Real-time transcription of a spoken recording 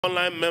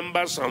Online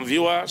members and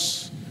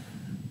viewers,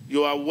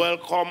 you are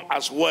welcome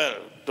as well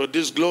to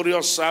this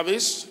glorious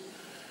service.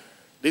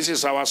 This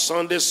is our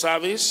Sunday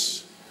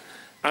service,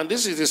 and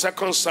this is the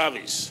second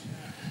service.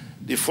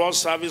 The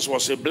first service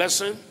was a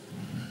blessing.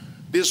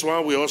 This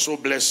one will also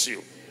bless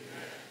you.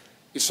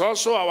 It's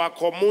also our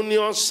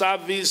communion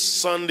service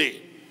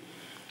Sunday.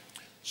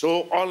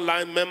 So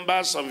online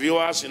members and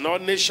viewers in all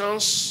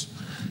nations,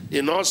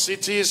 in all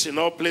cities, in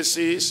all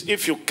places,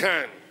 if you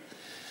can,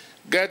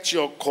 get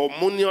your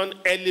communion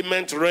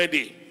element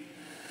ready.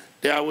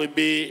 There will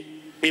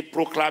be a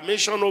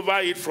proclamation over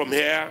it from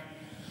here.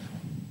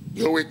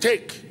 You will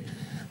take,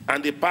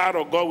 and the power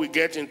of God will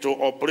get into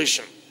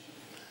operation.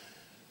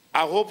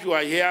 I hope you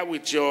are here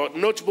with your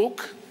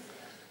notebook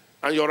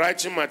and your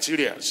writing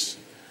materials.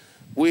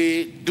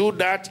 We do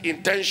that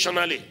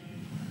intentionally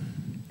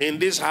in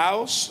this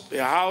house,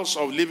 the house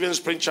of Living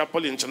Spring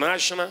Chapel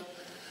International,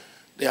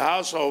 the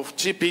house of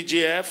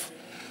TPGF.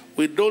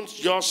 We don't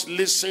just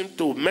listen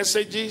to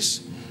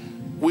messages.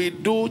 We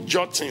do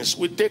jottings.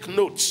 We take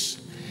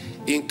notes.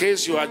 In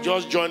case you are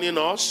just joining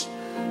us,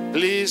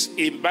 please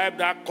imbibe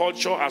that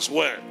culture as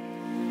well.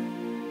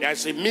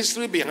 There's a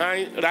mystery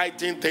behind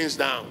writing things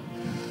down.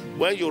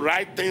 When you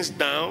write things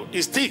down,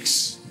 it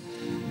sticks.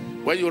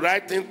 When you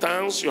write things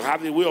down, you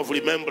have a way of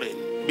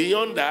remembering.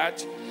 Beyond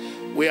that,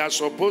 we are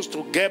supposed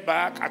to get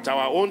back at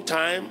our own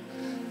time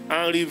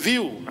and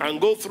review and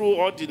go through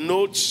all the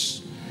notes,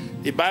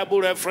 the Bible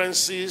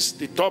references,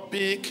 the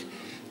topic,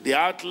 the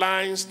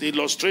outlines, the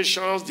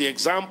illustrations, the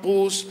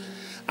examples,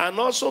 and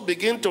also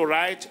begin to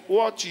write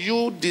what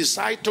you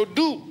decide to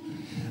do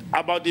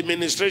about the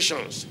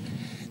ministrations.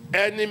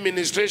 Any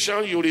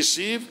ministration you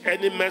receive,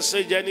 any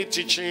message, any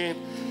teaching,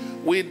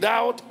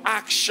 without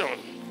action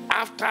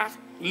after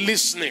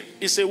listening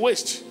is a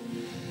waste.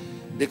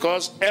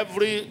 Because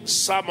every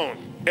sermon,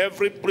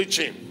 every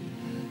preaching,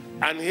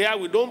 and here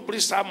we don't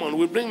preach sermon,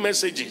 we bring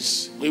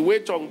messages. We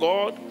wait on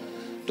God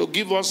to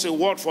give us a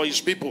word for his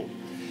people.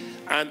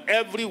 And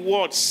every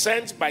word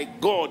sent by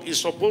God is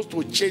supposed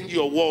to change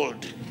your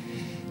world.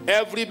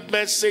 Every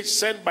message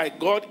sent by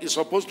God is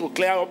supposed to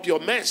clear up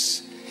your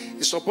mess.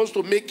 It's supposed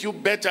to make you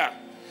better.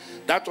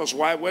 That was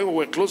why when we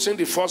were closing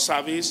the first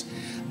service,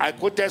 I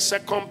quoted 2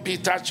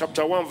 Peter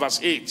chapter 1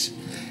 verse 8.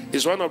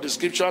 It's one of the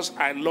scriptures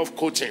I love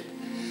quoting.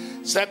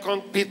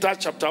 2 Peter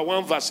chapter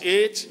 1 verse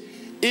 8.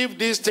 If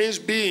these things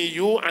be in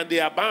you and they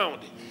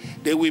abound,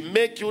 they will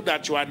make you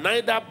that you are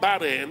neither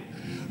barren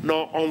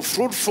nor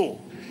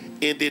unfruitful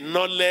in the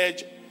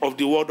knowledge of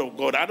the word of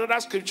God. Another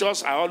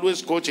scriptures I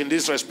always quote in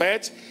this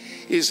respect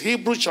is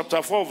Hebrews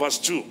chapter 4 verse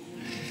 2.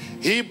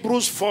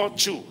 Hebrews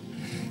 4:2.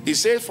 It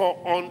says, for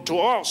unto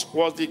us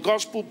was the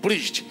gospel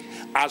preached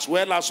as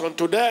well as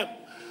unto them.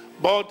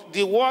 But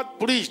the word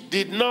preached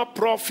did not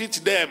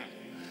profit them.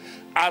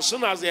 As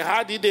soon as they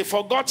heard it, they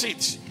forgot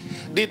it.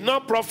 Did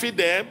not profit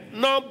them,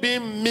 not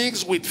being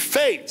mixed with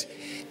faith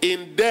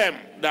in them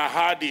that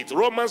heard it.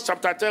 Romans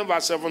chapter 10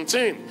 verse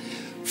 17.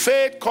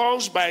 Faith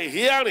comes by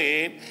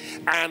hearing,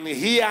 and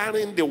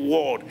hearing the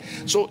word.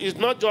 So it's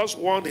not just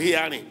one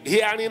hearing.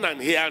 Hearing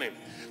and hearing.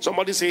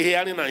 Somebody say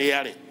hearing and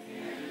hearing.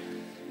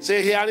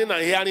 Say hearing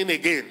and hearing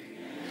again.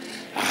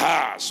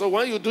 Aha. So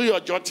when you do your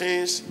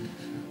jottings,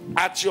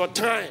 at your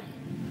time,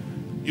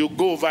 you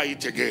go over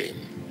it again.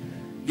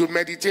 You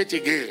meditate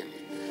again.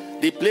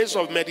 The place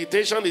of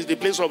meditation is the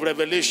place of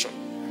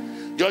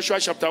revelation.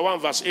 Joshua chapter 1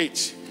 verse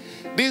 8.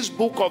 This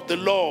book of the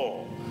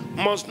law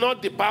must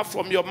not depart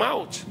from your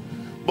mouth,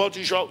 but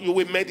you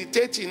will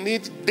meditate in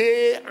it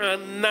day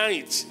and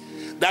night,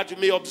 that you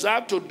may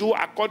observe to do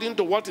according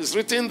to what is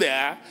written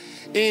there.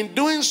 In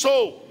doing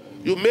so,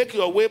 you make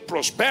your way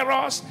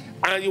prosperous,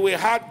 and you will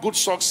have good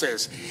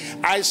success.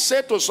 I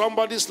say to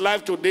somebody's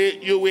life today,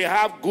 you will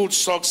have good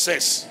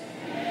success.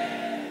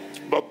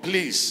 But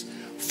please,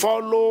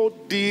 follow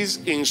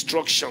these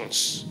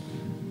instructions.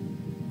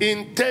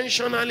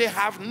 Intentionally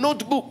have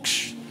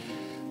notebooks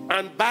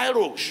and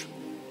biros.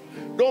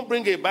 Don't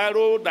bring a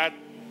biro that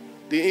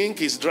the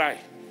ink is dry.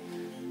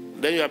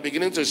 Then you are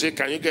beginning to say,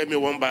 can you get me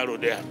one biro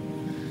there?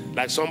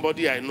 Like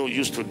somebody I know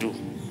used to do.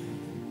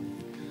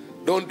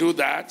 Don't do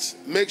that.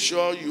 Make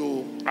sure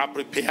you are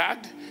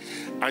prepared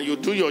and you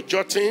do your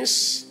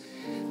jottings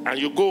and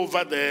you go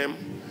over them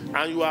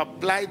and you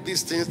apply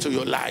these things to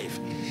your life.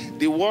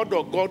 The word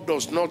of God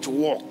does not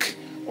work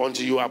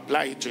until you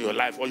apply it to your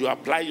life or you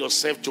apply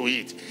yourself to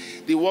it.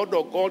 The word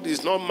of God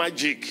is not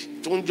magic.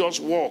 It don't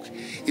just work.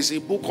 It's a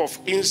book of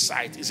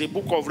insight. It's a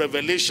book of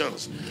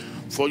revelations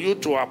for you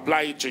to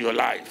apply it to your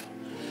life.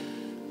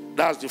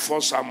 That's the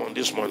first sermon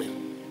this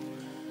morning.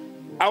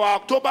 Our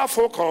October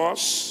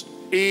focus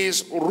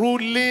is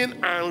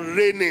ruling and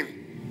reigning.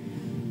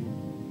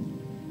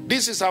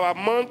 This is our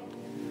month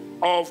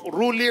of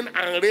ruling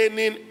and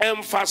reigning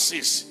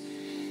emphasis.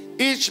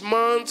 Each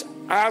month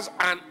has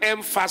an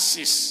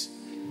emphasis,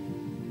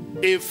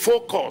 a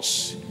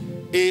focus,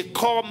 a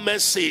core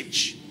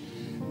message,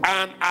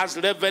 and as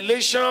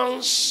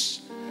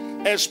revelations,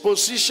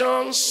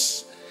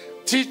 expositions,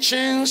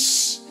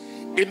 teachings,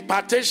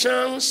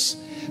 impartations,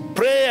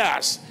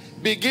 prayers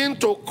begin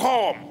to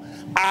come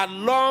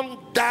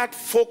along that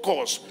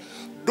focus,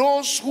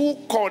 those who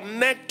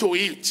connect to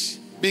it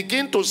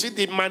begin to see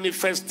the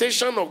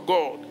manifestation of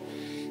God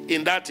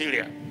in that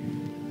area.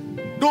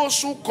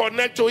 Those who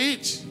connect to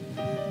it.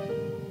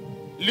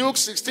 Luke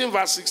 16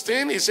 verse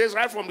 16, it says,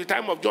 right from the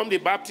time of John the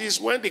Baptist,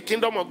 when the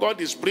kingdom of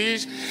God is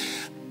preached,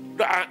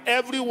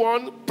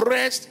 everyone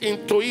pressed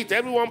into it.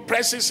 Everyone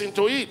presses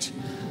into it.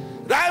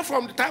 Right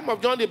from the time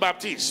of John the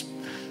Baptist,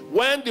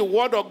 when the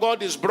word of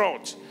God is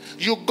brought,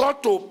 you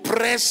got to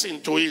press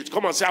into it.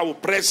 Come on, say, I will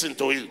press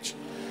into it.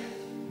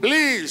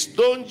 Please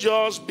don't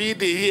just be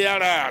the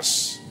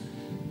hearers.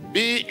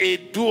 Be a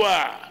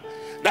doer.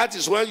 That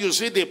is when you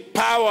see the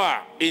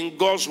power in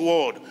God's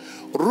word,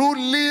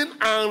 ruling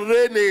and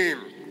reigning.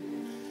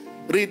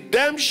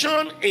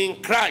 Redemption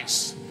in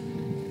Christ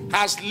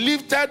has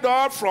lifted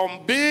us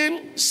from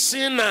being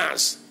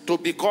sinners to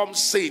become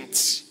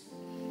saints.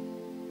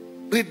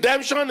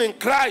 Redemption in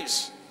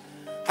Christ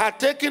has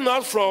taken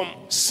us from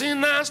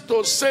sinners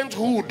to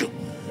sainthood.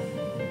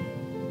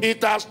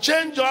 It has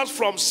changed us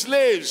from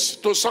slaves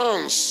to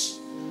sons,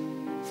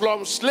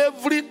 from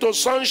slavery to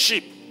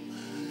sonship.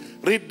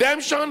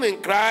 Redemption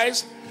in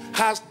Christ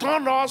has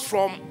turned us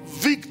from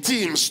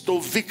victims to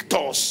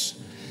victors.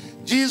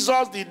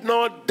 Jesus did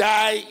not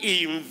die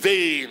in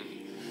vain.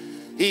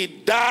 He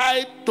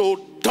died to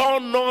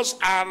turn us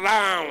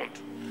around.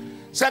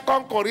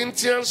 2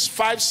 Corinthians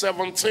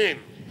 5:17.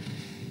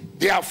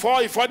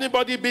 Therefore, if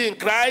anybody be in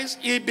Christ,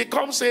 he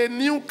becomes a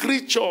new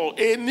creature,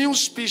 a new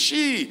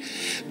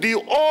species. The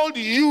old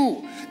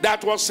you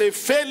that was a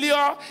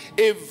failure,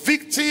 a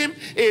victim,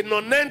 a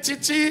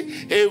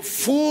nonentity, a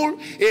fool,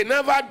 a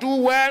never do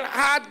well,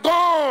 had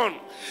gone.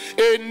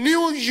 A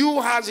new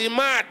you has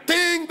emerged.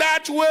 Think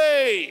that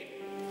way.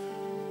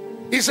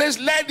 He says,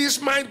 let this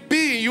mind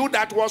be in you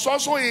that was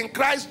also in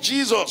Christ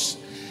Jesus.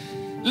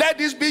 Let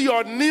this be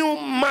your new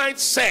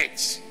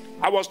mindset.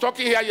 I was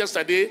talking here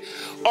yesterday.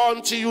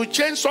 Until you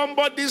change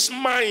somebody's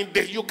mind,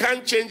 you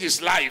can't change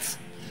his life.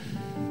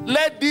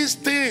 Let these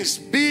things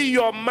be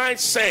your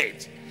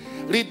mindset.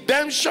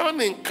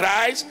 Redemption in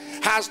Christ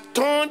has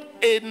turned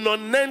a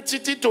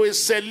nonentity to a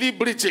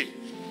celebrity.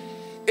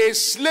 A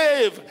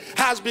slave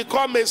has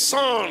become a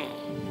son.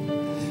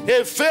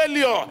 A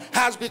failure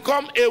has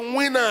become a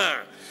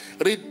winner.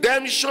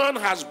 Redemption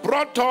has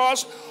brought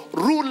us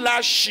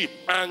rulership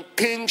and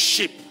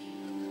kingship.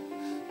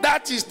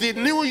 That is the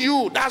new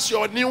you. That's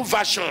your new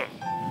version.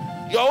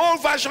 Your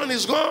old version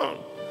is gone.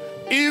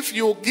 If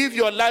you give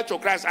your life to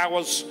Christ, I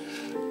was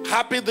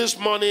happy this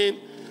morning.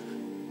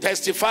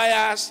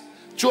 Testifiers,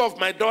 2 of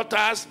my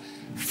daughters.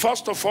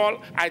 First of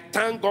all, I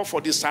thank God for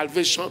the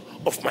salvation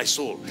of my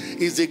soul.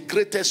 It's the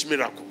greatest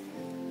miracle.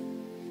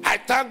 I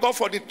thank God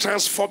for the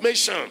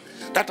transformation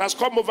that has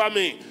come over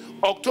me.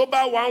 October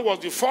 1 was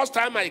the first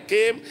time I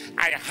came.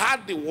 I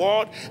heard the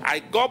word. I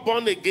got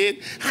born again.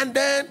 And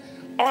then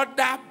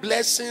other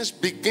blessings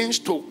begins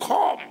to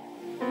come.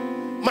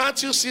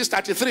 Matthew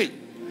 6:33.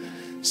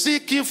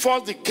 Seek ye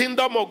first the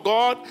kingdom of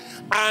God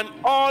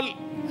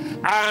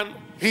and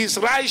his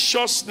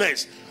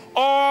righteousness.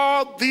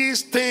 All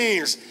these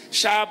things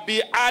shall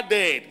be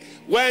added.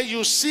 When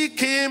you seek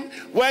him,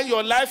 when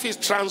your life is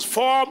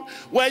transformed,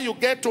 when you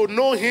get to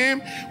know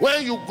him,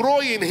 when you grow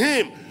in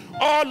him,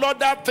 all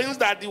other things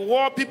that the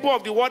world, people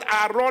of the world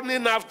are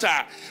running after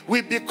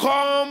will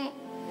become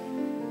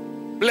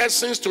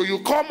blessings to you.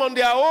 Come on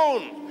their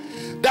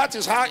own. That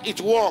is how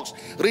it works.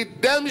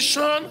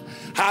 Redemption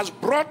has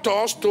brought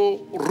us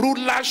to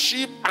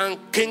rulership and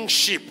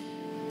kingship.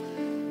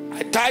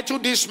 I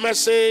titled this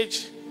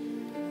message,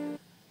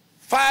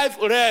 5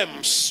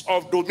 realms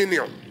of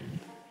dominion.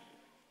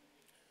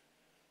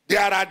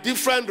 There are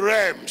different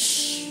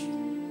realms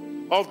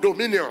of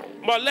dominion.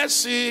 But let's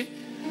see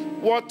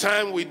what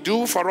time we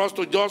do for us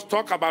to just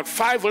talk about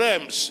 5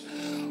 realms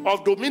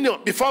of dominion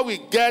before we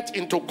get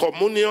into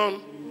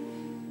communion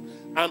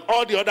and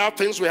all the other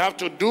things we have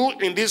to do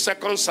in this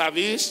second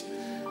service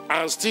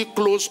and still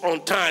close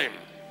on time.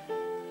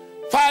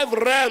 5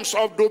 realms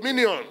of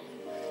dominion.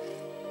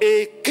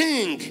 A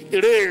king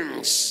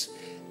reigns,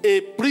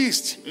 a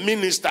priest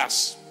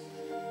ministers.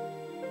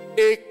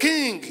 A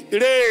king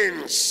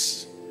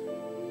reigns,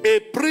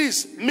 a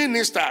priest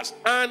ministers,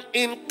 and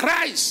in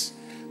Christ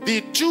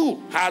the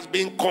 2 has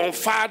been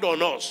conferred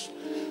on us.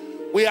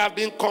 We have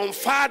been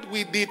conferred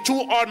with the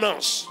 2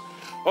 honors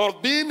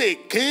of being a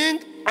king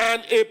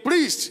and a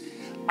priest.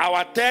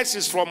 Our text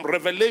is from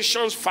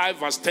Revelation 5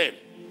 verse 10.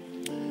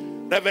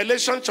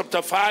 Revelation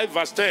chapter 5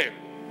 verse 10.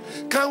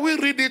 Can we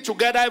read it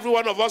together, every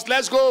one of us?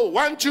 Let's go.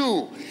 1,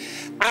 2.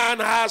 And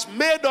has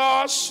made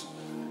us.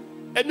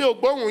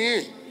 Can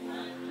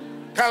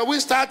we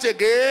start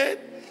again?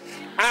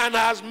 And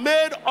has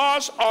made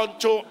us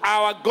unto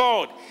our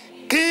God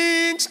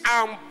kings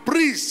and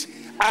priests,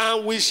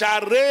 and we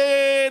shall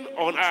reign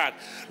on earth.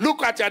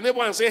 Look at your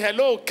neighbor and say,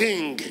 hello,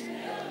 king.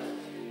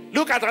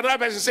 Look at another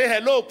person and say,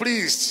 hello,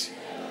 priest.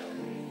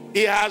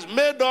 He has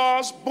made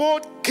us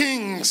both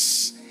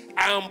kings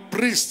and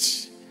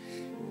priests.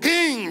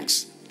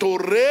 Kings to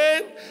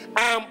reign,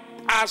 and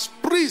as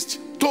priests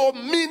to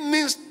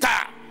minister.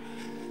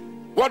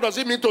 What does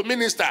it mean to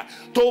minister?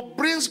 To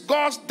bring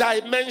God's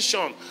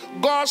dimension,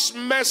 God's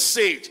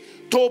message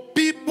to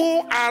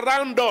people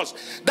around us.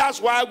 That's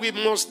why we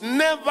must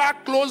never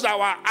close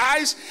our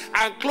eyes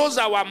and close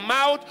our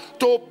mouth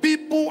to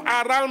people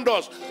around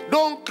us.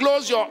 Don't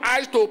close your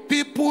eyes to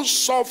people's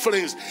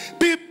sufferings.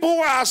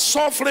 People are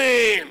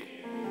suffering.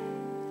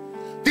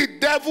 The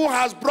devil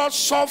has brought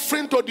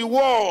suffering to the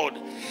world,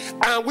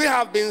 and we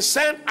have been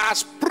sent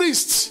as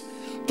priests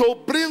to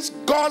bring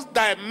God's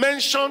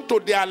dimension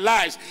to their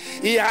lives.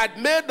 He had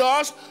made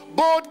us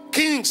both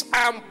kings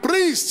and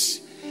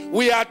priests.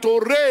 We are to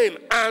reign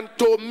and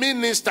to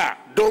minister.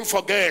 Don't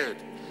forget.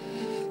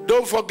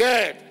 Don't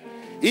forget.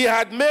 He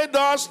had made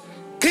us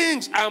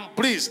kings and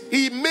priests.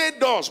 He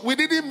made us. We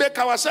didn't make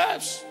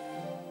ourselves.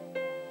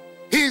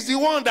 He's the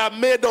one that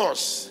made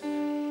us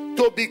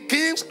to be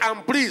kings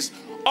and priests.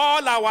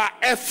 All our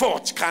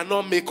efforts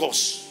cannot make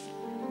us.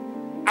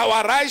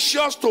 Our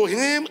righteousness to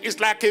him is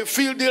like a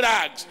filthy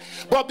rags.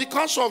 But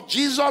because of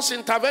Jesus'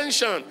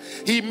 intervention,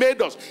 he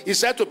made us. He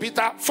said to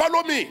Peter,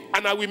 follow me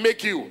and I will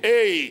make you.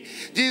 Hey,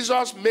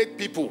 Jesus made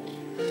people.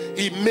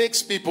 He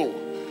makes people.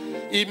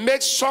 He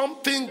makes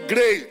something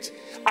great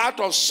out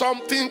of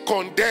something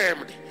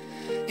condemned.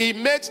 He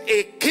makes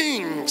a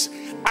king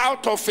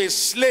out of a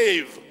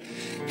slave.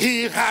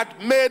 He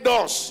had made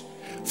us.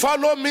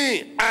 Follow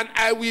me and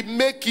I will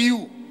make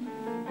you.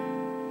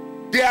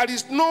 There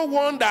is no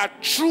one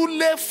that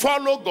truly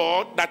follow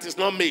God that is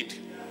not made.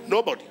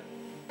 Nobody.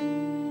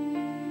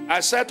 I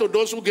said to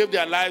those who gave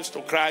their lives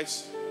to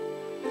Christ,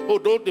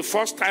 although the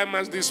first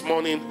timers this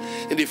morning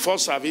in the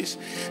first service,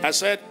 I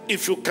said,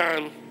 if you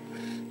can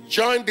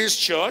join this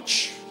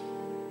church.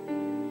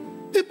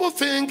 People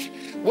think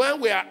when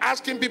we are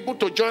asking people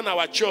to join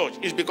our church,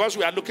 it's because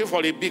we are looking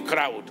for a big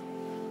crowd.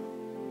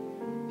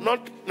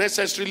 Not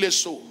necessarily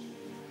so.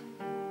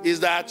 Is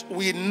that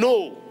we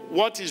know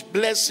what is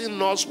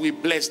blessing us, we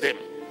bless them.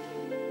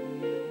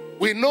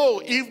 We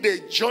know if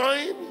they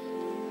join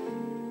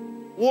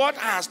what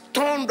has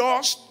turned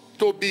us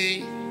to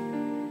be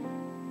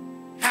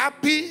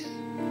happy,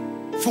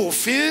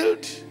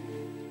 fulfilled,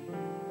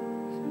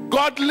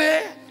 godly,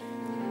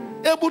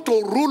 able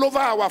to rule over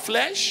our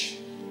flesh,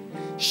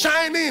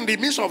 shining in the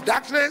midst of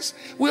darkness,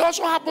 we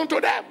also happen to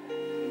them.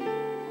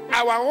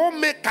 Our own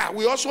maker,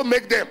 we also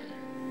make them.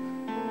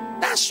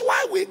 That's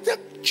why we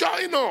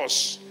join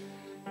us.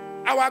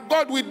 Our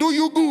God will do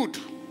you good.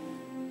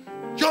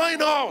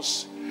 Join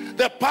us.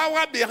 The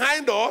power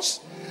behind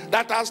us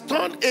that has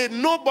turned a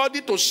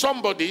nobody to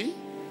somebody,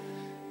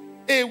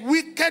 a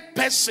wicked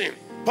person.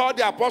 Paul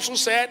the Apostle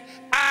said,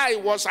 I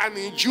was an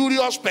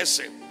injurious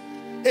person,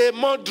 a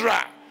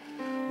murderer.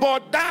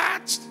 But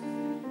that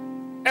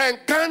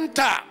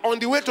encounter on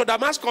the way to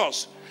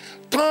Damascus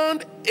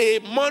turned a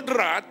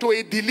murderer to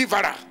a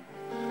deliverer.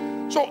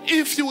 So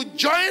if you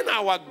join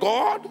our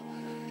God,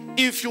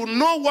 if you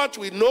know what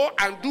we know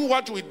and do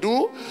what we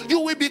do,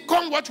 you will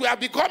become what we are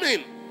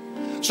becoming.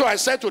 So I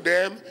said to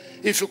them,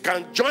 if you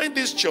can join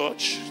this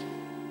church,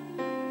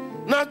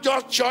 not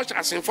just church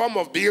as in form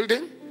of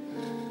building,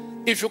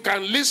 if you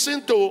can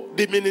listen to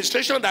the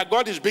ministration that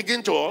God is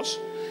bringing to us,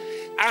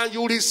 and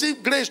you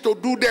receive grace to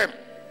do them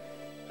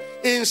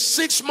in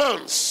 6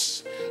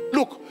 months.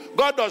 Look,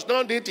 God does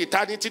not need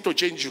eternity to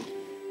change you.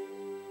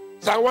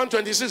 Psalm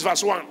 126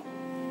 verse 1.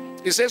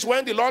 It says,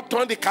 when the Lord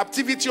turned the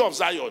captivity of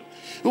Zion,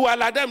 who are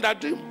like them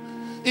that do.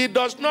 It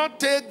does not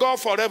take God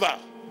forever.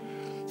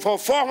 For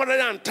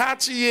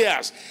 430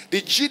 years,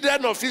 the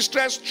children of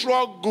Israel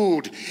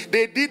struggled.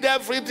 They did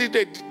everything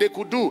they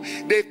could do.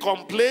 They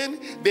complained,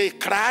 they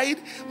cried.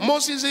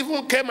 Moses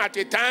even came at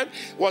a time,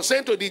 was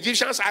saying to the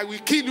Egyptians, I will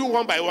kill you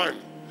one by one.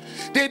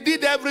 They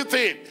did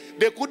everything.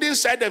 They couldn't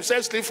set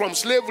themselves free from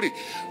slavery.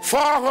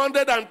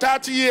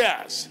 430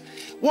 years.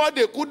 What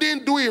they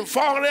couldn't do in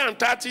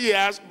 430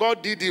 years,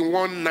 God did in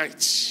one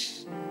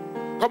night.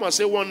 Come on,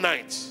 say one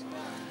night.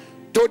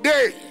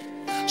 Today,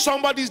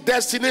 somebody's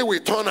destiny will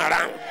turn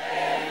around.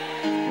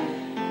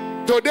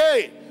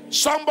 Today,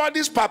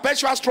 somebody's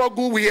perpetual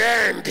struggle will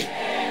end.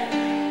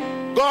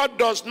 God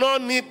does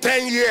not need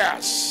 10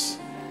 years.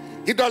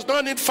 He does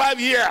not need 5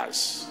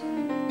 years.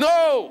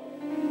 No.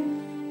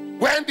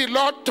 When the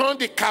Lord turned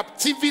the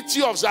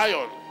captivity of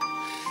Zion,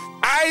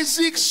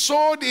 Isaac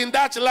sowed in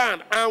that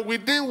land, and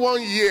within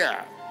 1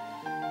 year,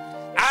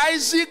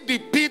 Isaac the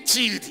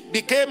pitied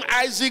became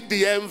Isaac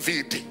the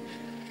envied.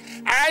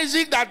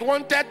 Isaac that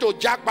wanted to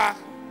jackpot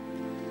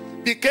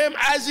became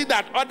Isaac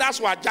that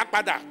others were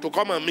jackpot to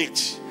come and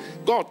meet.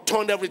 God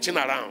turned everything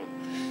around.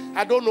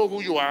 I don't know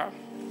who you are.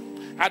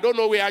 I don't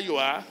know where you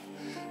are.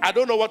 I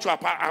don't know what you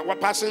are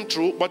passing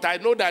through, but I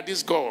know that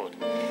this God,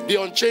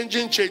 the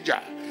unchanging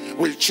changer,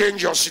 will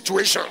change your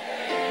situation.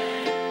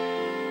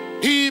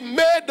 He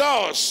made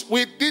us.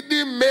 We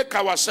didn't make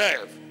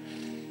ourselves.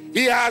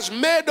 He has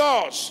made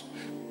us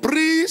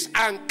priest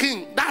and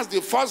king. That's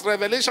the first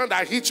revelation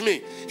that hit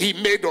me. He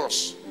made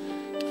us.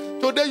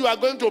 Today you are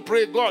going to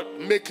pray, God,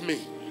 make me.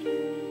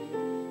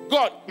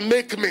 God,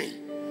 make me.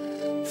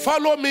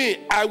 Follow me.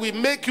 I will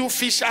make you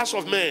fishers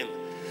of men.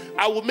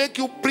 I will make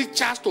you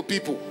preachers to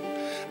people.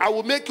 I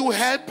will make you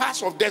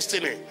helpers of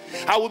destiny.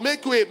 I will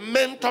make you a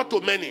mentor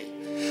to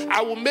many.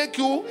 I will make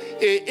you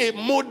a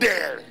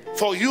model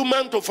for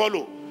human to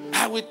follow.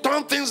 I will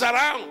turn things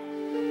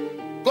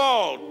around.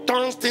 God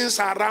turns things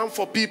around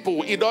for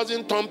people. He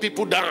doesn't turn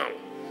people down.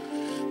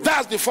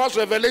 That's the first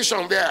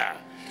revelation there.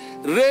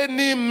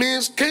 Reigning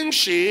means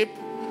kingship.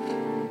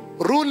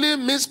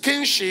 Ruling means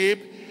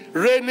kingship.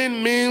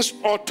 Reigning means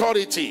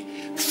authority.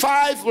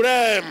 5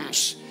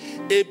 realms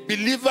a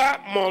believer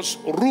must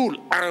rule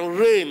and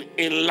reign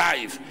in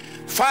life.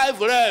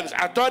 5 realms.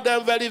 I taught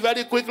them very,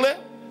 very quickly.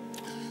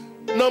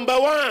 Number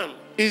 1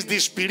 is the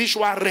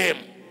spiritual realm.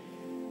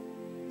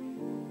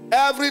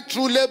 Every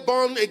truly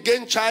born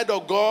again child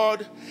of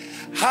God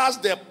has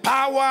the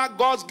power,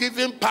 God's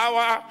given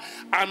power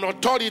and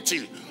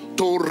authority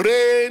to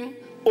reign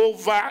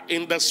over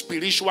in the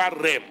spiritual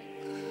realm.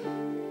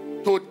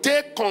 To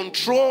take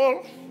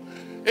control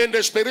in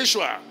the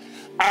spiritual.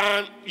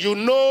 And you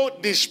know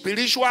the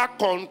spiritual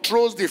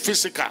controls the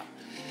physical.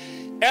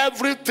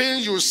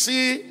 Everything you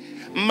see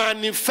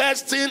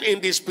manifesting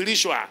in the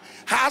spiritual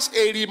has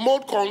a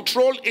remote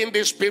control in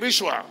the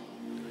spiritual.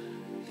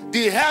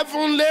 The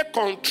heavenly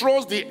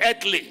controls the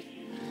earthly.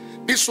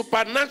 The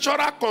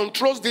supernatural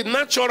controls the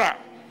natural.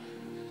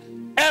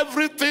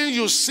 Everything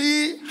you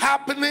see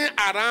happening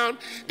around,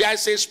 there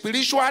is a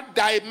spiritual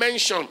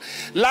dimension.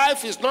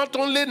 Life is not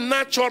only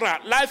natural,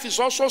 life is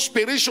also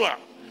spiritual.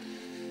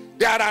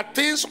 There are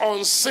things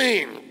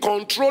unseen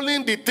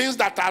controlling the things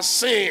that are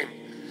seen.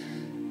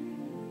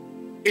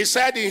 It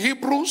said in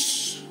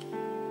Hebrews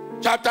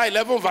chapter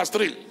 11 verse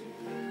 3.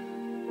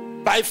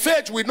 By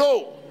faith we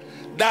know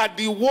that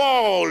the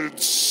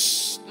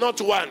worlds, not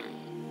one,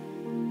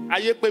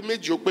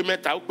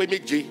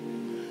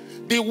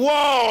 the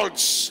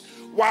worlds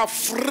were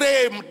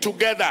framed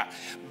together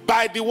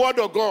by the word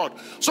of God,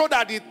 so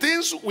that the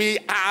things we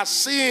are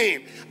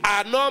seeing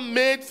are not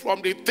made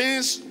from the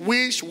things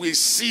which we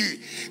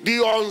see.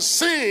 The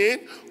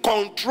unseen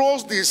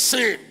controls the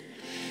seen.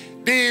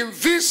 The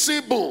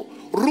invisible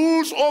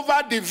rules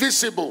over the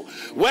visible.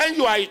 When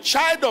you are a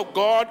child of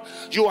God,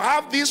 you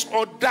have this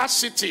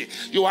audacity,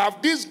 you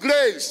have this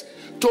grace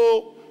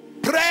to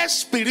press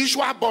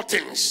spiritual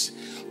buttons,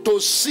 to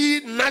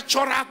see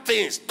natural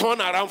things turn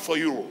around for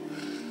you.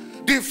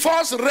 The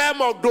first realm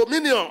of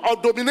dominion or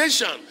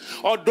domination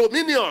or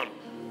dominion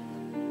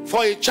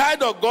for a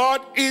child of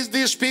God is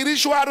the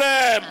spiritual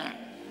realm.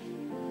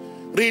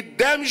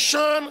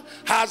 Redemption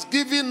has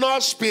given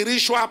us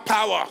spiritual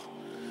power.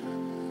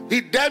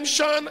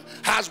 Redemption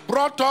has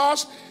brought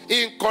us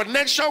in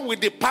connection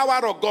with the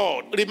power of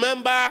God.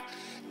 Remember,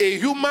 a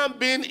human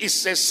being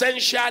is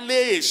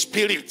essentially a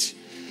spirit.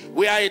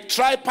 We are a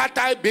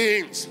tripartite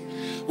beings.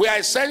 We are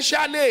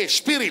essentially a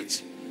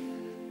spirit.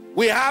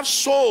 We have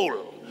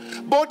soul.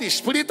 Both the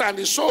spirit and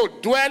the soul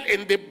dwell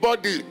in the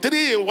body,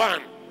 3 in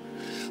 1.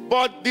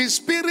 But the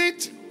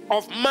spirit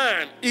of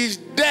man is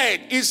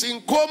dead, is in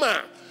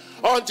coma,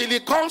 until he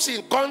comes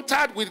in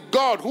contact with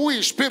God, who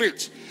is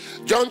spirit.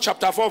 John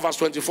chapter 4 verse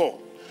 24.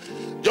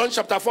 John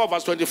chapter 4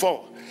 verse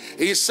 24.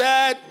 He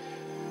said,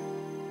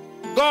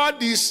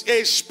 God is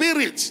a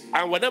spirit.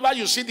 And whenever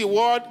you see the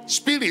word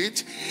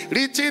spirit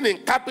written in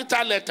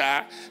capital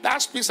letter,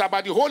 that speaks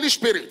about the Holy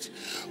Spirit.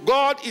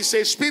 God is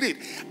a spirit,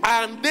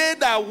 and they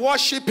that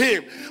worship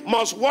him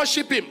must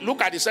worship him.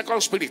 Look at the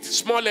second spirit,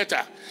 small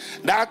letter.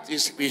 That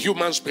is the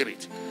human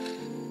spirit.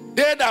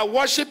 They that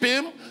worship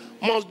him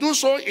must do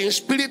so in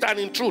spirit and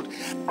in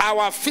truth.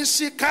 Our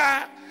physical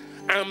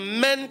and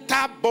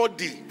mental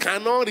body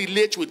cannot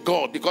relate with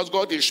God, because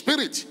God is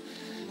spirit.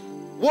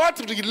 What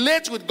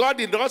relates with God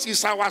in us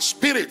is our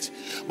spirit.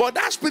 But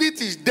that spirit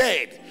is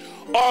dead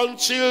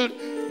until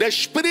the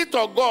Spirit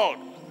of God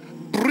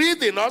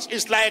breathes in us.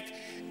 It's like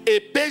a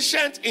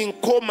patient in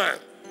coma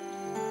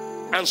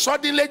and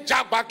suddenly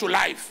jacked back to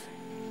life,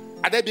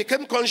 and they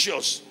became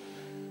conscious.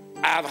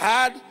 I've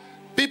had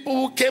people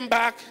who came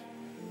back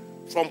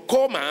from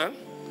coma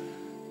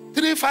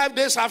 3-5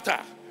 days after,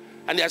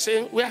 and they are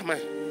saying, where am I?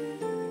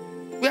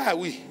 Where are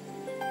we?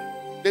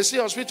 They say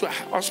hospital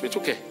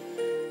okay.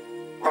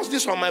 What's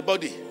this on my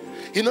body?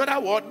 In other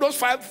words, those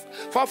 4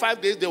 or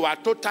 5 days, they were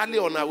totally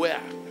unaware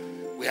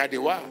where they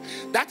were.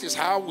 That is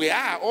how we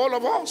are, all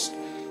of us.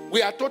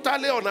 We are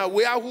totally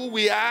unaware who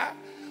we are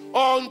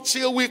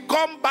until we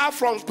come back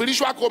from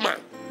spiritual coma.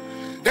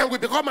 Then we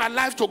become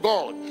alive to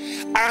God.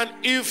 And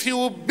if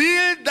you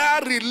build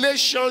that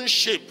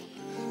relationship,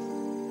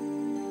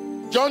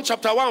 John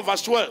chapter 1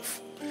 verse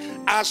 12,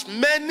 as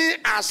many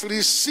as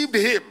received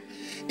him,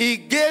 he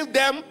gave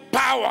them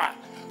power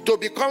to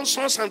become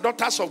sons and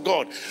daughters of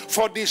God.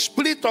 For the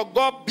Spirit of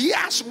God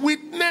bears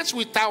witness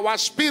with our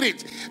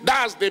spirit.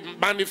 That's the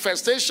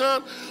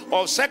manifestation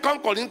of 2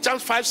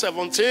 Corinthians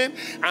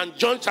 5:17 and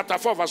John chapter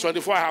 4 verse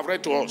 24 I have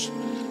read to us.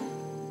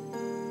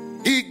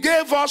 He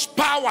gave us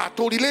power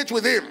to relate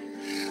with him.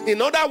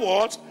 In other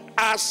words,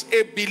 as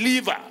a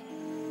believer,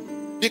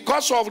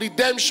 because of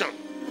redemption,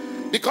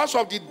 because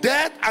of the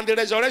death and the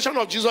resurrection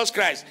of Jesus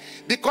Christ,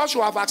 because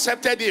you have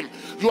accepted him,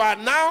 you are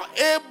now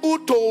able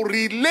to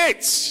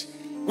relate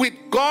with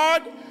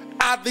God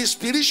at the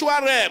spiritual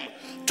realm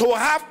to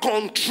have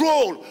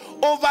control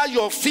over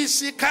your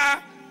physical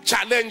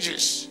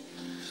challenges.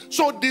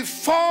 So the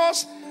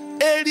first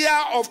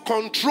area of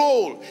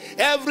control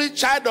every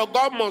child of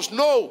God must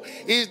know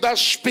is the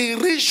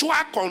spiritual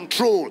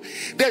control.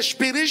 The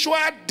spiritual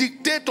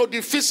dictate to the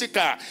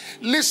physical.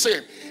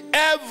 Listen,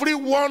 every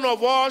one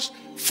of us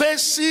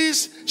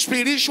faces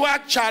spiritual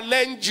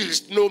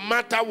challenges no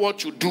matter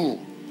what you do.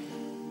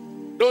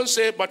 Don't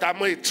say, but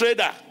I'm a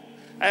trader.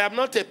 I am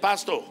not a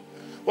pastor.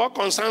 What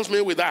concerns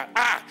me with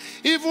that?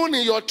 Even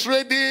in your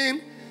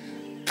trading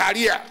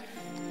career,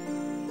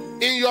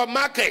 in your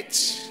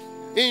market,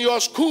 in your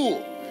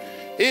school,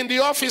 in the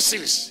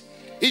offices,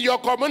 in your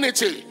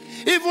community,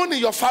 even in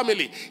your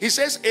family, he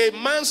says a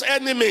man's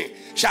enemy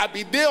shall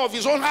be they of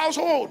his own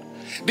household.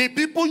 The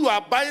people you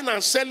are buying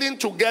and selling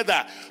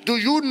together, do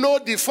you know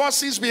the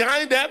forces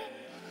behind them?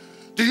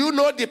 Do you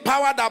know the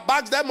power that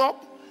backs them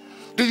up?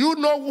 Do you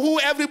know who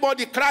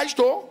everybody cries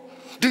to?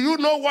 Do you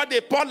know what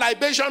they pour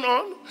libation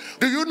on?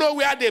 Do you know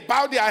where they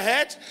bow their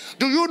heads?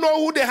 Do you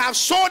know who they have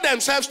sold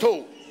themselves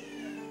to?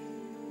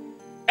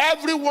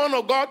 Every one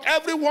of God,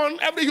 every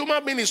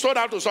human being is sold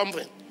out to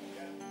something.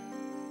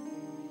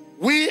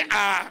 We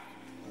are,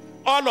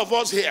 all of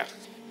us here,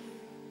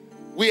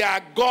 we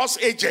are God's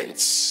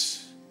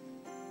agents.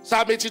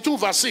 Psalm 82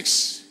 verse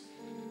 6.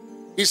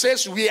 He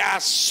says, we are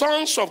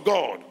sons of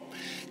God.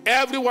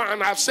 Everyone,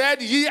 and I've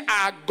said, ye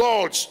are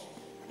gods.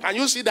 Can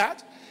you see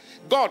that?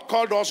 God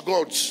called us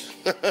gods.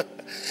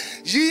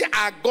 Ye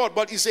are God,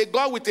 but it's a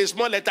God with a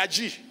small letter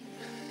G.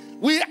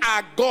 We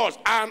are gods,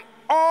 and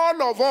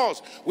all of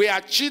us, we are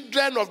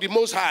children of the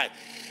Most High.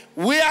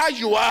 Where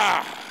you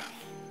are,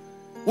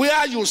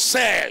 where you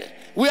sell,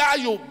 where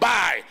you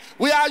buy,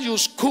 where you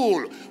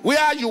school,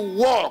 where you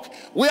work,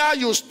 where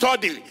you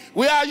study,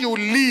 where you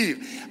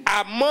live,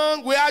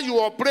 among where you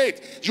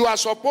operate, you are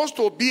supposed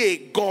to be a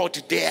God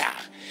there.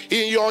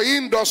 In your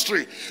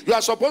industry, you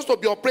are supposed to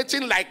be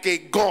operating like a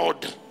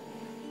God.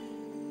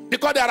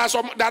 Because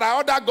there are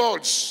other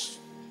gods.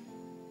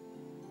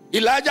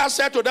 Elijah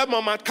said to them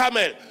on Mount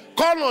Carmel,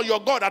 call on your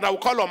God and I will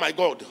call on my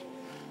God.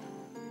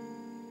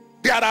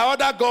 There are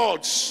other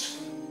gods.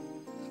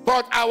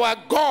 But our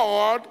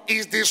God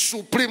is the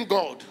supreme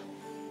God.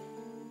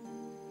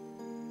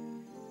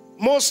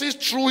 Moses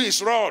threw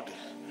his rod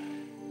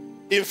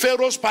in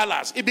Pharaoh's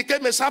palace. It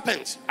became a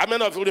serpent. How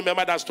many of you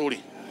remember that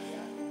story?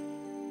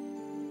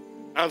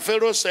 And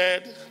Pharaoh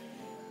said,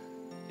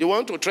 you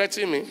want to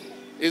threaten me?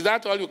 Is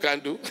that all you can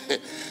do?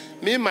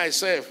 Me,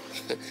 myself,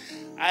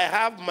 I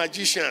have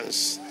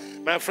magicians.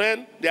 My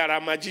friend, there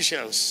are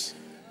magicians.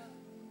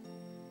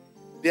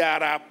 There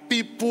are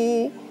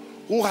people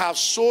who have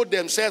sold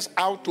themselves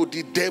out to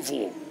the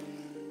devil.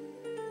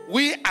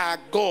 We are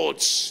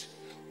gods.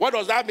 What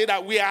does that mean?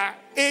 That we are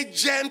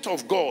agents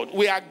of God.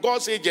 We are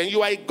God's agent.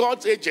 You are a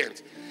God's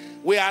agent.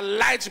 We are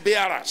light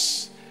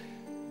bearers.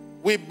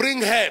 We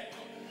bring help.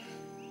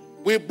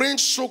 We bring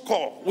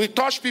succor. We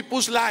touch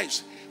people's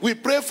lives. We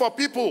pray for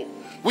people.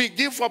 We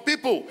give for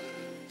people.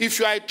 If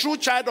you are a true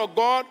child of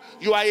God,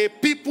 you are a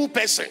people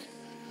person.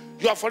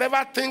 You are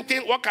forever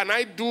thinking, what can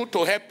I do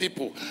to help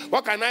people?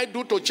 What can I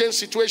do to change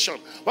situation?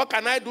 What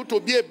can I do to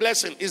be a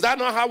blessing? Is that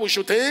not how we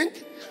should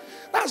think?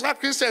 That's how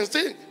Christians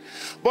think.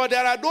 But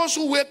there are those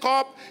who wake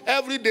up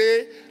every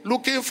day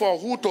looking for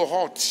who to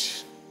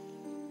hurt,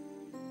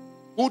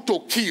 who to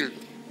kill,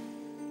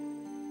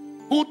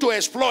 who to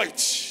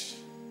exploit.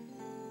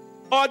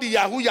 All the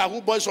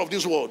Yahoo boys of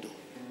this world.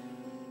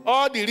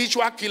 All the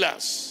ritual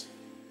killers.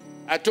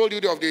 I told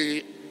you of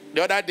the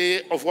other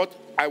day of what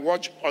I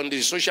watched on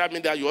the social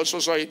media. You also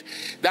saw it.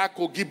 That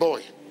Kogi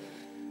boy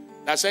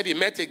that said he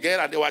met a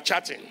girl and they were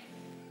chatting.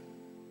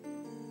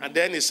 And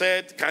then he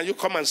said, can you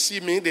come and see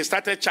me? They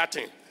started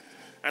chatting.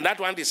 And that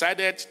one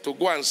decided to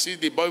go and see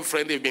the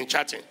boyfriend they've been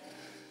chatting.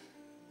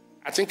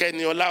 I think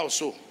Eniola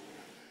also.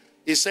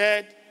 He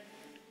said,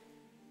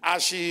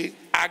 as she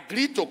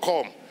agreed to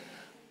come,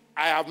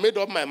 I have made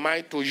up my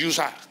mind to use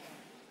her.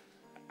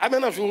 How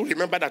many of you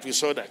remember that we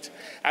saw that?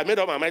 I made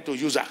up my mind to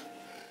use her.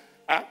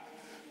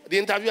 The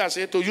interviewer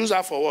said, to use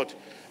her for what?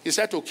 He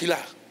said, to kill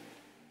her.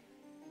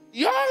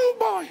 Young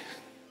boy.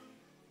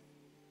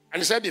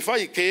 And he said, before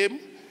he came,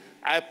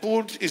 I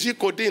put, is it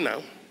codeine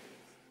now?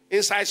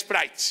 Inside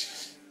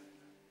Sprite.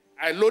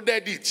 I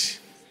loaded it.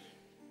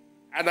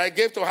 And I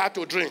gave to her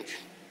to drink.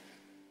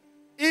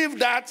 If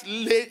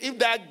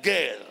that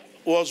girl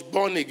was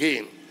born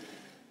again,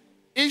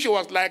 if she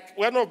was like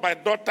one of my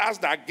daughters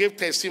that gave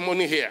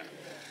testimony here,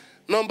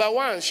 number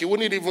one, she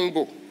wouldn't even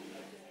go.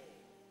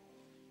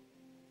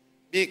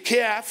 Be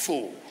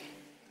careful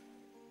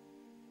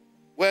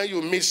when you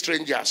meet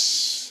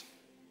strangers.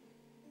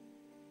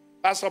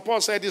 Pastor Paul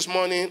said this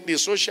morning, the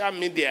social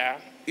media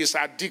is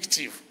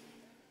addictive.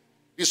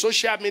 The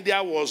social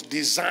media was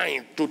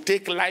designed to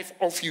take life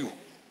off you.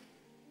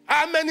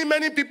 How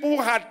many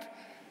people had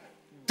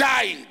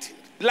died,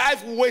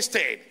 life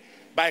wasted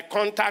by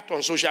contact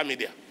on social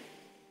media?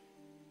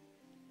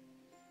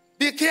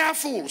 Be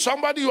careful.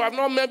 Somebody you have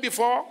not met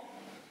before,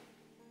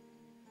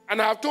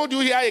 And I have told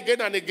you here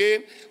again and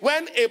again,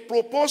 when a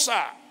proposal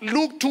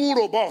looks too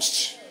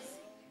robust,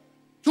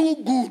 too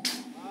good,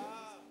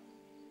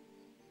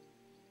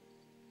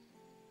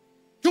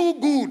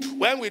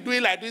 when we do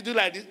it like this,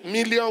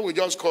 million will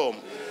just come.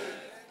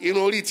 You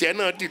know, it's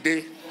not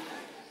today.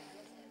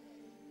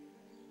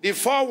 The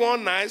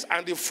 419s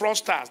and the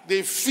fraudsters,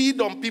 they feed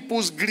on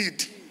people's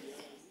greed.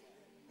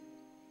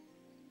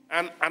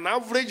 And an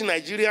average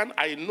Nigerian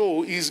I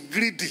know is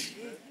greedy.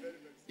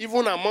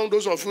 Even among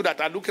those of you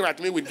that are looking at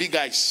me with big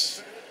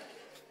eyes.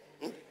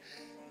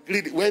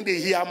 Greedy. When they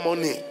hear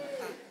money.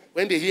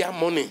 When they hear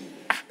money.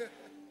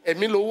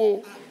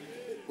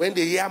 When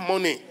they hear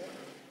money,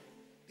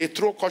 they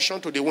throw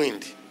caution to the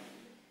wind.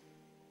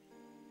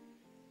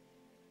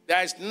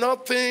 There is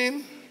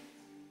nothing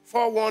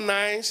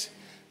 419s,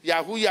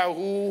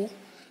 Yahoo,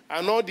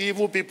 and all the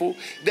evil people.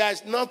 There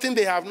is nothing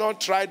they have not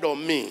tried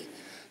on me.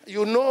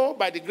 You know,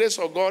 by the grace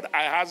of God,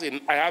 I have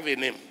a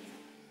name.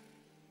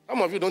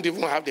 Some of you don't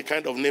even have the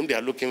kind of name they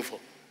are looking for.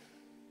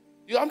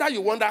 You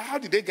wonder, how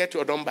did they get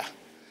your number?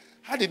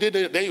 How did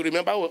they, then you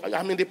remember,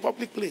 I'm in the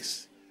public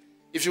place.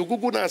 If you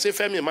Google now and say,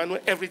 Femi Emmanuel,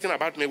 everything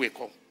about me will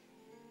come.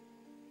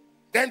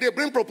 Then they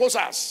bring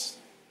proposals.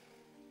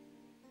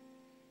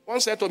 One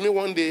said to me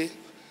one day,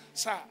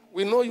 sir,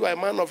 we know you are a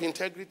man of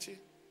integrity.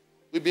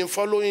 We've been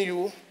following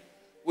you.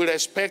 We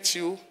respect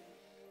you.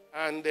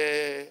 And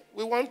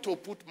we want to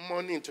put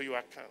money into your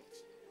account.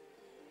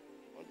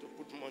 We want to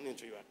put money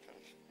into your account.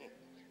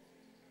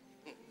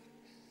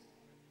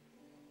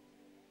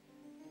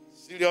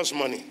 Serious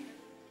money.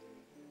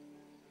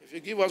 If you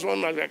give us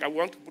one, like I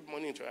want to put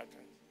money into your account.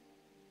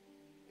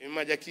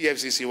 Imagine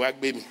KFCC work,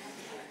 baby.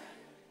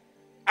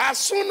 As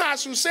soon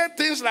as you say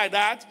things like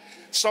that,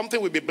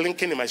 something will be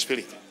blinking in my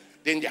spirit.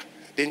 Danger,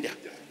 danger,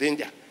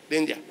 danger,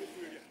 danger.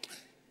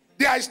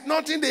 There is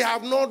nothing they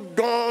have not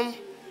done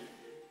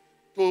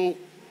to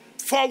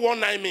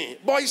 419 me.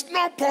 But it's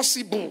not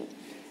possible.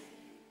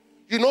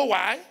 You know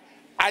why?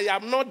 I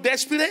am not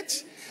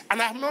desperate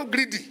and I am not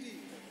greedy.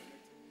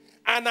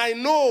 And I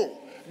know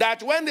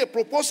that when the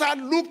proposal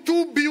looks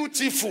too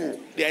beautiful,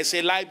 there is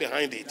a lie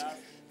behind it.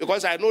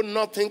 Because I know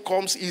nothing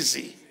comes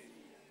easy.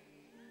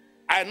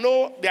 I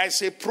know there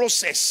is a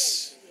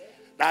process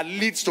that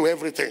leads to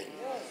everything.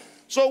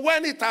 So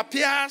when it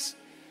appears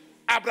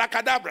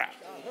abracadabra,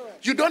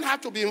 you don't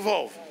have to be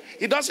involved.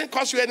 It doesn't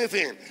cost you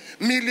anything.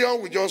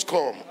 Million will just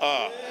come.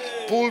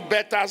 Pull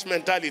betters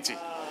mentality.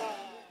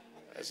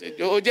 I said,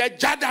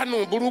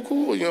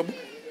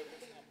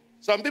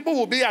 some people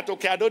will be at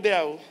Okeado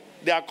there.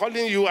 They are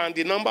calling you and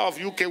the number of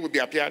UK will be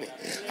appearing.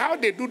 How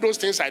they do those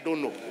things, I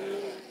don't know.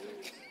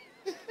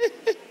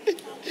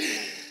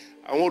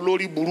 How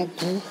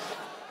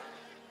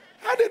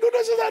they do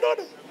those things, I don't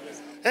know.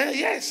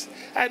 Yes,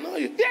 I know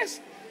you.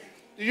 Yes.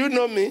 Do you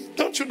know me?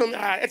 Don't you know me?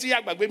 I think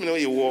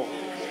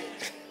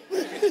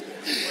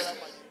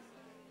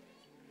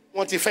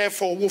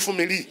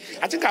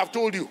I've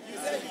told you.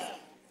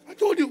 I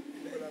told you.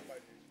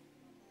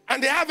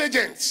 And they have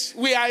agents.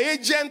 We are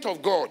agents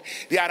of God.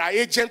 They are an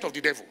agent of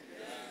the devil.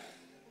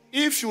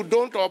 If you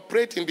don't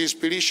operate in the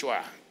spiritual,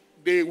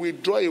 they will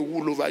draw a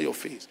wool over your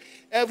face.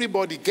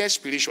 Everybody gets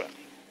spiritual.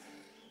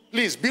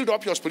 Please build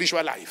up your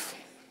spiritual life.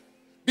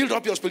 Build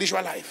up your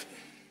spiritual life.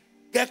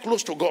 Get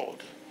close to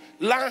God.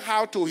 Learn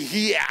how to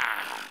hear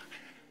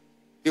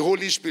the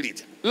Holy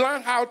Spirit.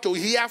 Learn how to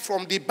hear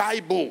from the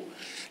Bible.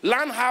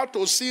 Learn how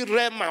to see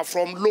Rhema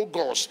from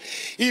Logos.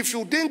 If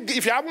you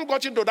haven't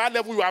gotten to that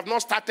level, you have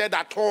not started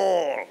at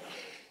all.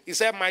 He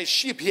said, my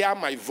sheep hear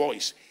my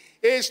voice.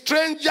 A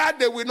stranger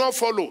they will not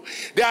follow.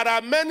 There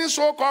are many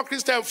so-called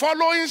Christians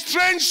following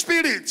strange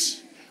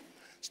spirits.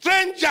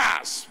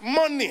 Strangers.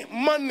 Money.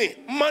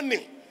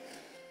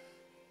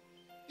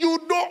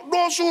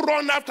 Those who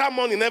run after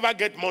money never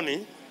get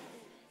money.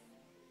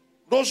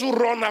 Those who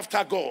run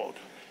after God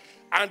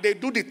and they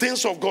do the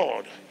things of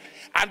God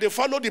and they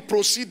follow the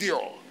procedure.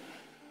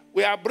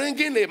 We are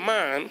bringing a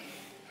man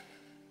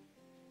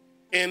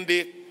in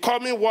the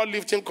coming World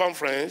Lifting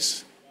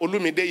Conference,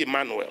 Olumide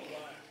Emmanuel.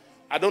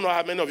 I don't know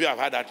how many of you have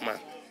heard that man.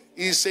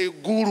 He's a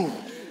guru.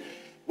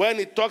 When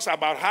he talks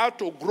about how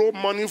to grow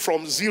money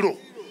from zero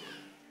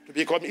to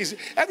become easy.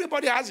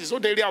 Everybody has his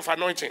own area of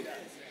anointing.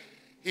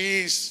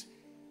 He's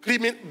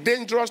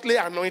dangerously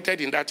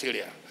anointed in that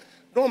area.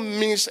 Don't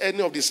miss any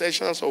of the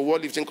sessions of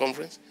World Lifting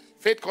Conference.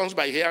 Faith comes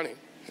by hearing.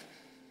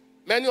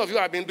 Many of you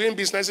have been doing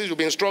businesses, you've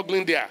been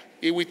struggling there.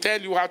 He will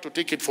tell you how to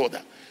take it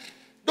further.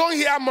 Don't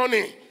hear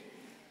money.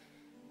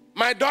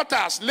 My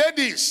daughters,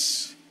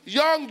 ladies,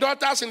 young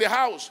daughters in the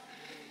house,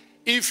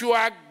 if you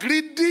are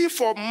greedy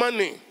for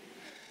money,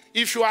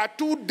 if you are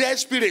too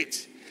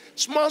desperate,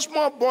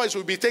 small boys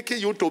will be taking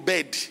you to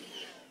bed,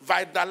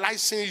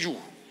 vitalizing you.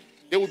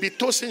 They will be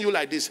toasting you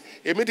like this.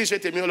 Finish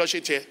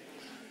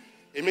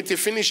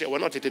it. We're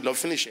not at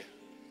finish it.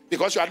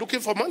 Because you are looking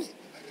for money.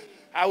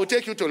 I will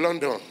take you to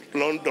London.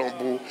 London,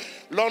 boo.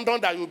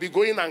 London that you'll be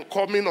going and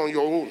coming on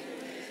your own.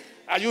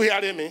 Are you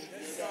hearing me?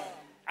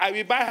 I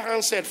will buy a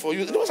handset for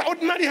you. Those are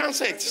ordinary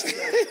handsets.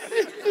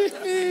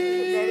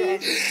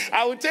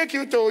 I will take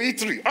you to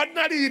eatery,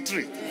 ordinary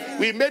eatery.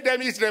 We made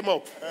them eat them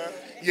up.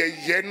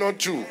 Yeah, not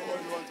true.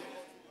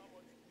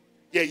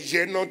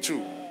 Yeah, not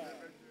true.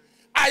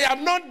 I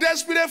am not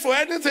desperate for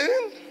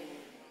anything.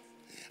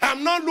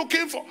 I'm not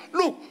looking for...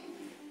 Look,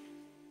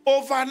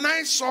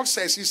 overnight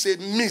success is a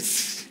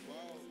myth.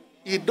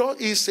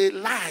 It's a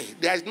lie.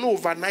 There is no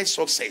overnight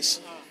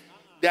success.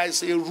 There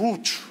is a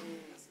route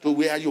to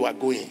where you are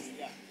going.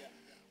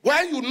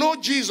 When you know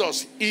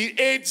Jesus, he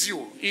aids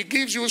you. He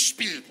gives you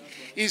speed.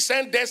 He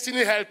sends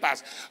destiny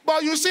helpers.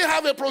 But you still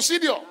have a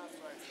procedure.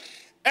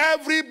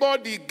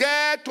 Everybody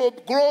get to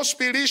grow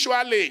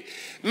spiritually.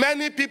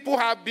 Many people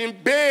have been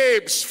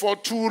babes for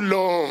too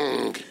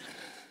long.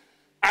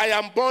 I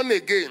am born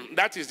again.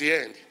 That is the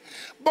end.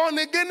 Born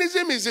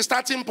againism is the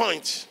starting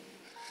point.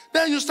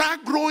 Then you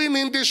start growing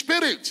in the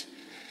spirit.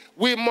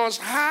 We must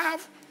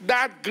have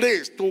that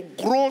grace to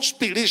grow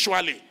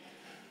spiritually.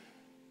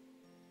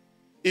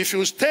 If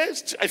you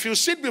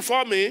sit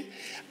before me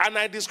and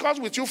I discuss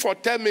with you for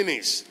 10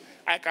 minutes,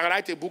 I can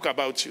write a book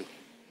about you.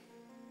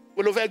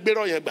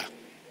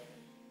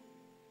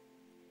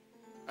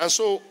 And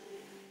so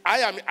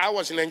I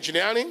was in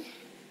engineering.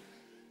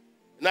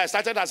 And I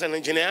started as an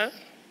engineer,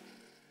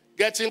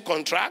 getting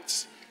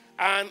contracts.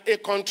 And a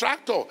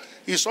contractor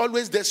is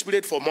always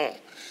desperate for more.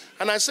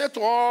 And I said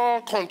to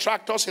all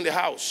contractors in the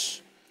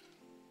house,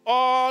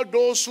 all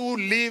those who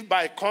live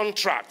by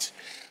contract,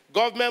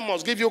 government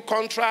must give you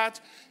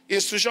contract,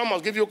 institution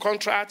must give you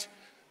contract,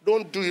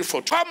 don't do it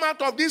for. Come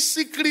out of this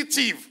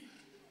secretive.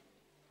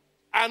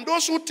 And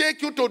those who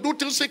take you to do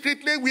things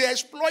secretly will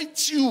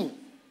exploit you.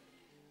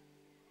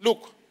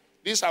 Look,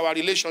 this is our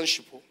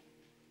relationship.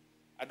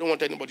 I don't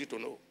want anybody to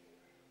know.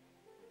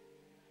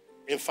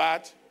 In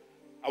fact,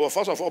 our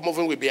first of all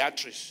moving with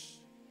Beatrice.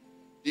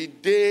 The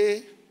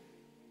day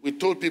we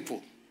told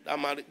people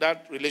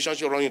that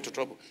relationship run into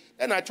trouble.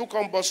 Then I took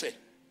on Bosse.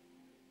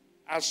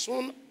 As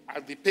soon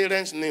as the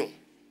parents knew,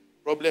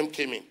 problem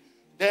came in.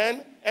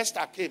 Then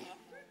Esther came.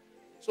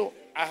 So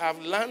I have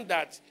learned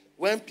that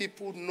when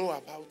people know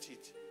about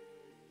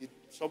it,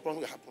 something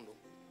will happen.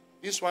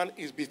 This one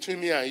is between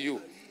me and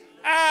you.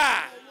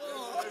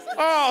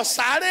 Oh,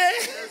 sorry.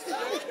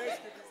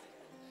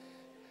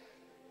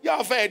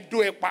 You're very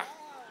doepa.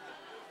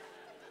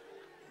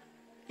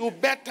 You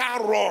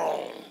better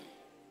run.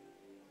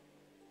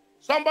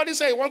 Somebody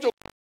say you want to.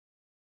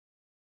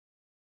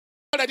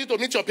 Not ready to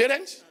meet your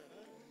parents?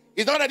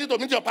 He's not ready to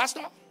meet your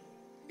pastor?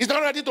 He's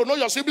not ready to know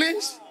your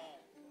siblings?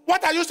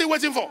 What are you still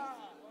waiting for?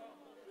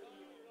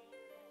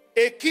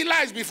 A killer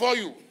is before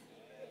you.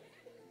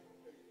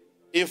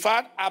 In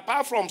fact,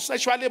 apart from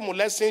sexually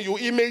molesting you,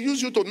 he may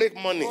use you to make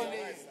money.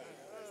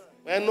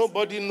 When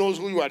nobody knows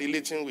who you are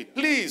relating with.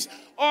 Please,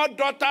 all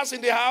daughters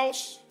in the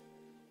house,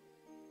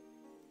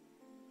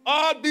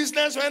 all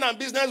businessmen and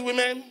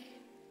businesswomen,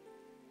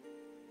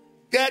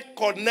 get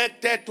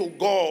connected to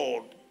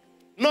God.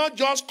 Not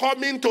just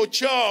coming to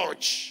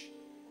church.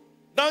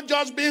 Not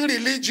just being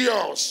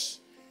religious.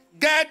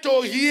 Get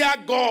to hear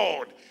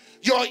God.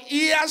 Your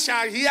ears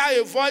shall hear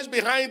a voice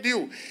behind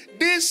you.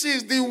 This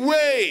is the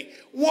way.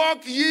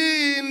 Walk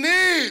ye in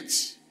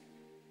it.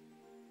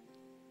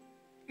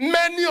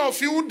 Many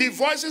of you, the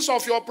voices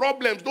of your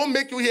problems don't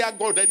make you hear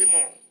God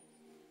anymore.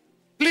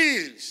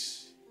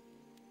 Please.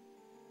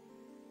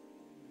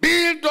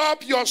 Build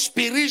up your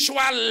spiritual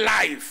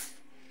life.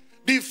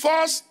 The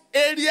first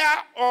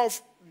area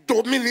of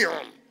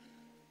dominion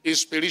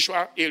is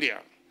spiritual area.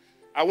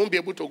 I won't be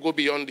able to go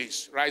beyond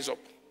this. Rise up.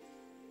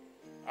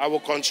 I will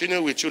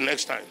continue with you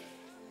next time.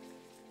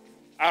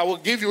 I will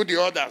give you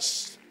the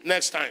others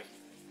next time.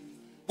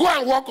 Go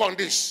and work on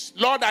this.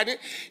 Lord, even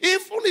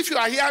if you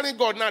are hearing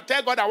God now,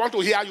 tell God I want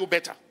to hear you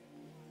better.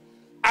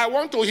 I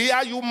want to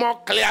hear you more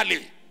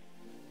clearly.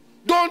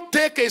 Don't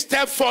take a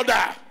step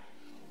further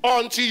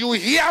until you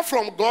hear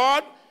from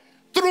God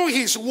through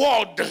his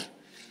word,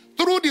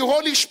 through the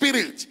Holy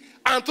Spirit,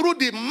 and through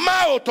the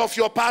mouth of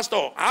your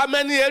pastor. How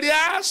many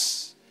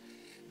areas?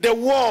 The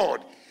word.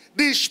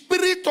 The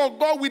Spirit of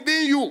God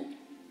within you.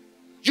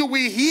 You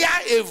will hear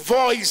a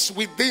voice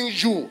within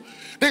you.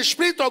 The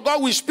Spirit of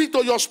God will speak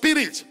to your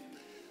spirit.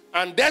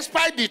 And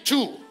despite the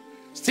two,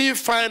 still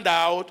find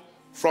out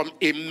from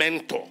a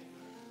mentor.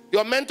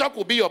 Your mentor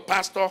could be your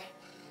pastor.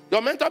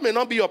 Your mentor may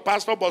not be your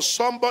pastor, but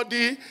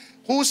somebody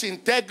whose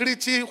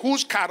integrity,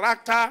 whose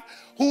character,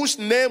 whose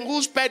name,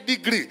 whose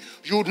pedigree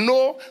you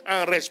know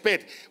and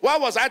respect. Why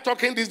was I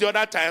talking this the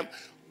other time?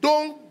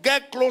 Don't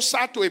get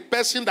closer to a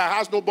person that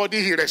has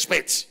nobody he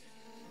respects.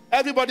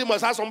 Everybody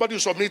must have somebody to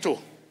submit to.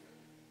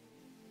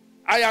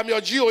 I am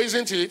your GO,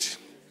 isn't it?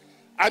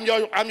 I'm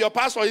your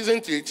pastor,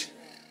 isn't it?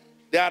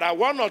 There are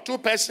one or two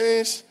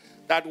persons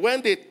that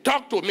when they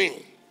talk to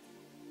me,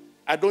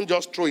 I don't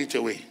just throw it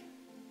away.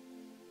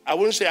 I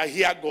wouldn't say I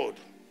hear God.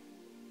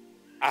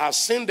 I have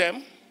seen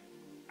them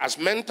as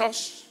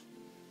mentors,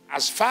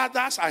 as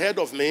fathers ahead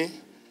of me,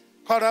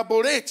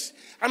 corroborate.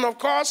 And of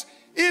course,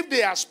 if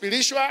they are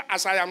spiritual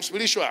as I am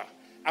spiritual,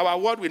 our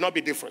word will not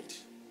be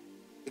different.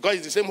 Because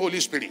it's the same Holy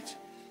Spirit.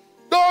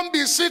 Don't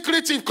be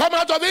secretive. Come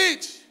out of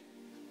it.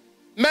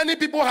 Many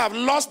people have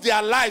lost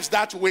their lives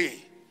that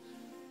way.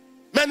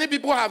 Many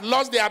people have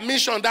lost their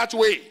mission that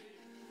way.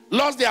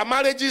 Lost their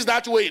marriages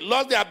that way.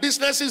 Lost their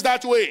businesses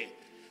that way.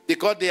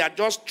 Because they are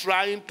just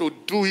trying to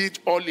do it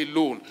all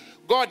alone.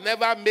 God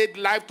never made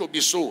life to be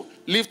so.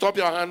 Lift up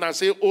your hand and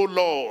say, oh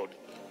Lord,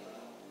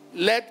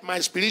 let my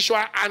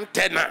spiritual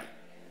antenna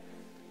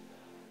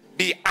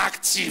be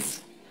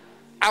active.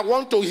 I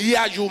want to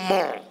hear you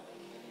more.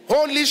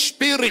 Holy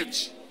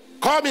Spirit,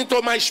 come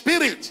into my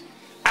spirit.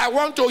 I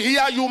want to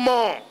hear you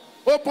more.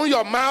 Open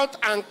your mouth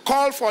and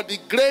call for the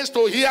grace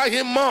to hear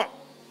him more.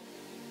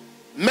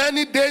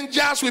 Many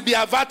dangers will be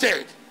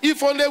averted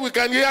if only we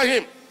can hear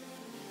him.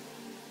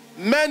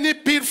 Many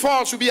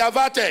pitfalls will be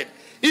averted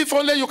if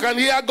only you can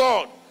hear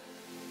God.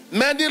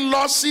 Many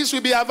losses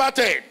will be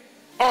averted.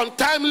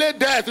 Untimely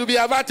death will be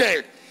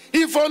averted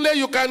if only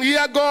you can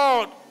hear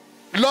God.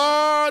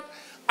 Lord,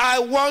 I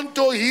want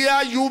to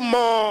hear you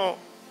more.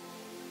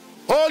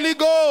 Holy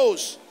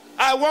Ghost,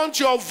 I want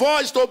your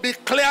voice to be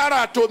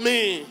clearer to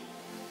me.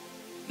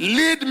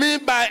 Lead me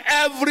by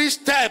every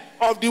step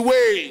of the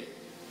way.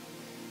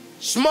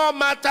 Small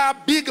matter,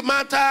 big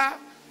matter,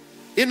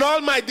 in all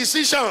my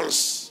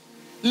decisions,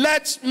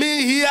 let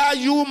me hear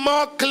you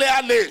more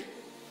clearly.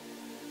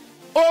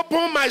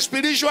 Open my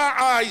spiritual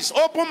eyes,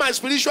 open my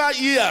spiritual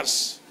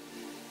ears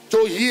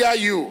to hear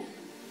you.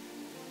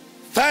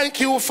 Thank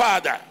you,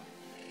 Father.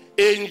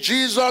 In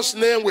Jesus'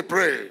 name we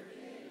pray.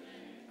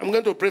 I'm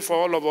going to pray for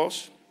all of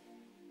us.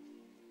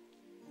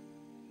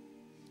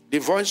 The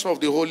voice of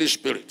the Holy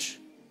Spirit,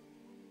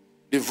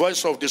 the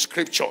voice of the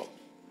scripture,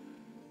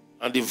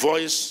 and the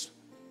voice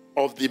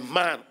of the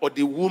man or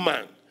the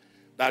woman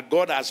that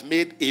God has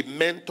made a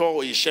mentor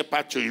or a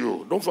shepherd to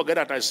you. Don't forget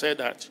that I said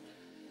that.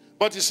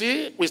 But you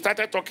see, we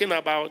started talking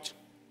about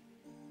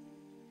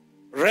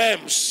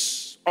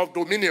realms of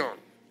dominion,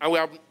 and we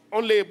are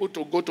only able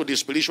to go to the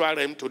spiritual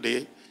realm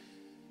today.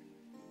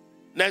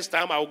 Next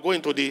time I'll go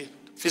into the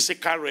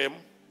physical realm,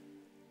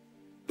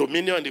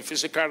 dominion in the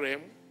physical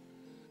realm,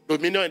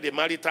 dominion in the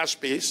marital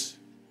space,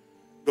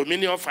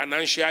 dominion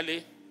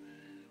financially,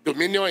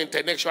 dominion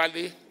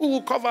intellectually. We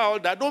will cover all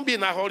that. Don't be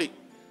in a hurry.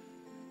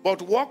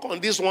 But work on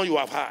this one you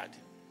have had.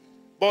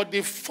 But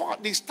the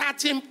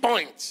starting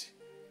point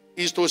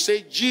is to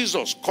say,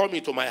 Jesus, come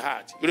into my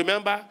heart. You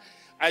remember,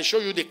 I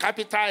showed you the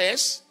capital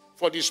S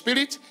for the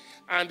spirit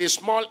and the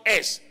small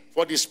s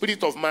for the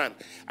spirit of man.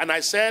 And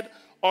I said,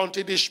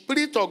 until the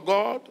spirit of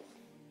God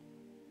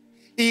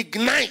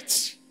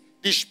ignites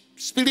the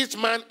spirit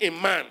man in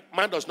man,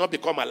 man does not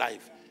become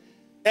alive.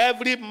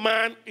 Every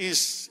man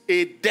is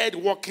a dead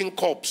walking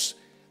corpse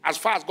as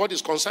far as God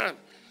is concerned.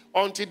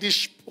 Until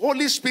the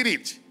Holy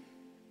Spirit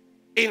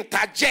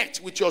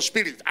interjects with your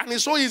spirit. And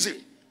it's so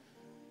easy.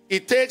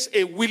 It takes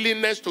a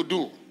willingness to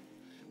do,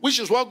 which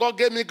is what God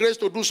gave me grace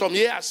to do some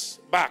years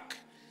back.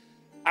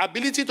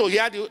 Ability to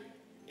hear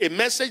a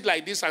message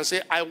like this and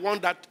say, I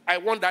want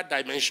that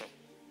dimension.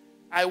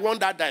 I want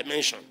that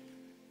dimension.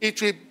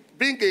 It will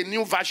bring a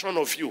new version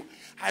of you.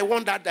 I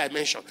want that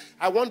dimension.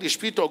 I want the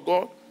Spirit of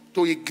God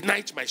to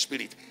ignite my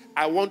spirit.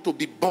 I want to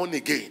be born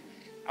again.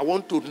 I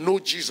want to know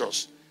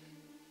Jesus.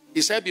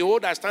 He said,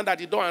 behold, I stand at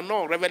the door and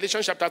knock.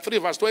 Revelation chapter 3,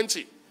 verse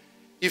 20.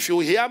 If you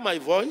hear my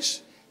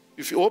voice,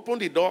 if you open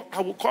the door, I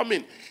will come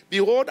in.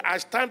 Behold, I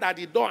stand at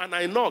the door and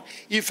I knock.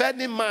 If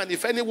any man,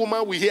 if any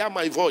woman will hear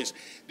my voice,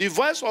 the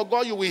voice of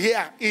God you will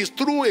hear is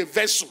through a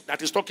vessel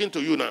that is talking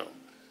to you now.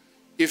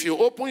 If you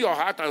open your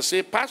heart and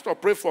say, Pastor,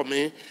 pray for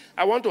me,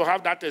 I want to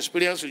have that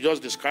experience you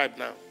just described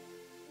now.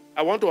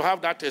 I want to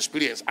have that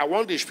experience. I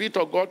want the Spirit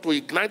of God to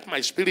ignite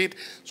my spirit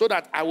so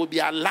that I will be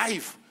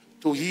alive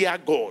to hear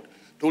God,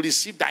 to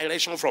receive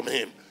direction from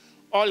him.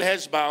 All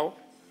heads bow,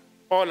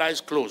 all eyes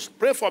closed.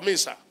 Pray for me,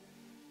 sir.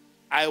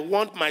 I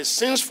want my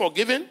sins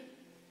forgiven.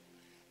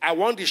 I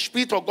want the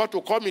Spirit of God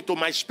to come into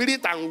my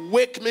spirit and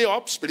wake me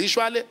up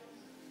spiritually.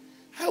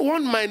 I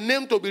want my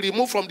name to be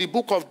removed from the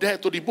book of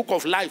death to the book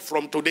of life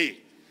from today.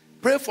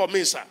 Pray for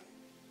me, sir.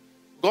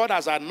 God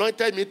has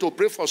anointed me to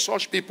pray for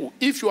such people.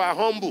 If you are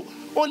humble,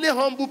 only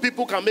humble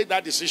people can make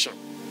that decision.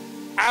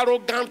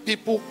 Arrogant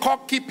people,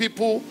 cocky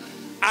people,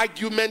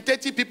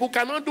 argumentative people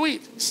cannot do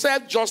it.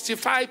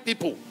 Self-justified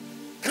people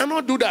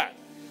cannot do that.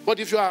 But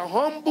if you are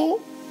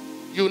humble,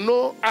 you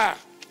know,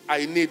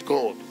 I need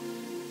God.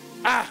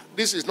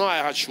 This is not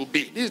how I should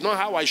be. This is not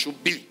how I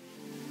should be.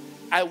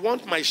 I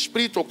want my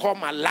spirit to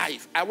come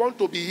alive. I want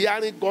to be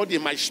hearing God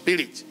in my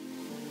spirit.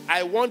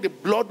 I want the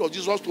blood of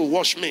Jesus to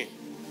wash me.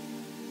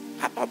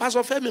 Pastor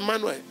Femi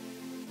Emmanuel,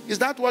 is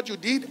that what you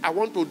did? I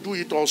want to do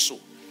it also.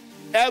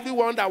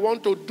 Everyone that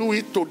want to do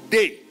it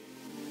today,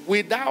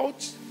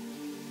 without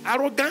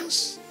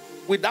arrogance,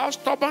 without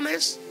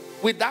stubbornness,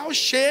 without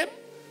shame,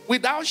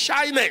 without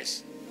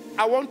shyness,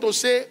 I want to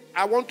say,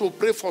 I want to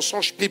pray for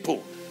such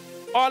people.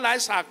 All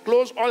eyes are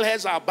closed, all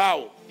heads are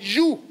bowed.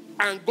 You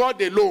and God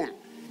alone,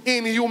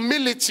 in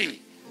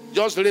humility,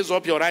 just raise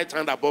up your right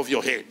hand above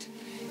your head.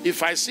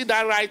 If I see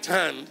that right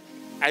hand,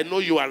 I know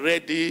you are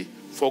ready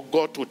for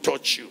God to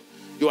touch you.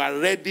 You are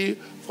ready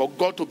for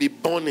God to be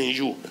born in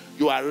you.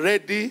 You are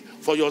ready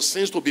for your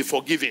sins to be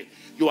forgiven.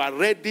 You are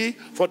ready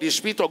for the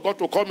Spirit of God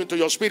to come into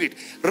your spirit.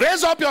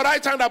 Raise up your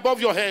right hand above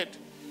your head.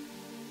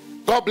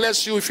 God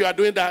bless you if you are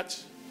doing that.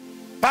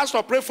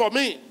 Pastor, pray for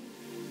me.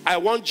 I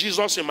want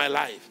Jesus in my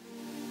life.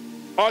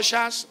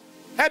 Ushers,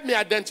 help me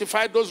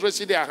identify those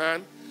raising their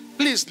hand.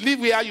 Please leave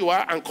where you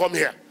are and come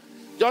here.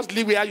 Just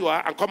leave where you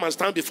are and come and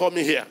stand before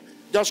me here.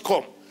 Just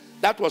come.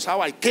 That was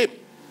how I came.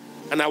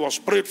 And I was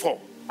prayed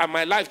for. And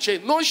my life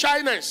changed. No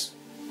shyness.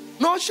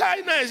 No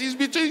shyness. It's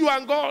between you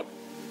and God.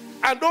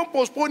 And don't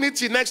postpone it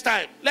till next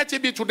time. Let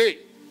it be today.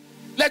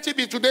 Let it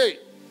be today.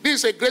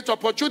 This is a great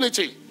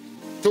opportunity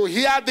to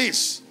hear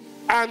this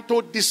and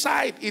to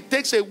decide. It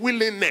takes a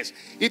willingness.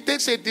 It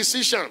takes a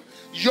decision.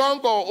 Young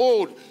or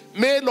old,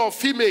 male or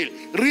female,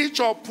 rich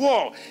or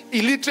poor,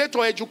 illiterate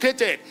or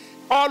educated.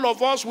 All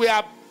of us, we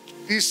are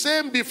the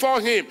same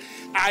before him.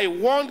 I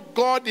want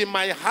God in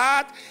my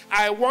heart.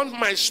 I want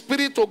my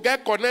spirit to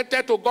get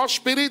connected to God's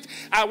spirit.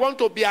 I want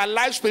to be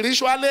alive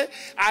spiritually.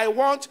 I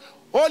want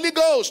Holy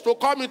Ghost to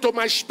come into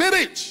my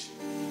spirit.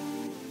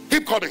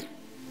 Keep coming.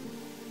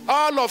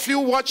 All of you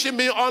watching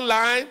me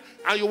online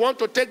and you want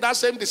to take that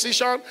same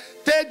decision,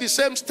 take the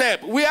same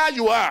step where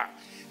you are.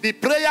 The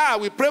prayer I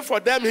will pray for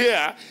them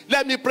here,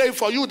 let me pray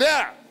for you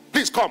there.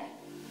 Please come.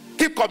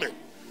 Keep coming.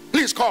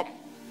 Please come.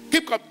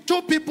 Keep coming.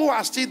 2 people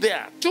are still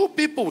there. 2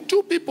 people.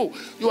 2 people.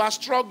 You are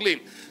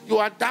struggling. You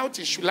are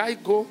doubting. Should I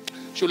go?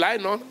 Should I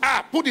not?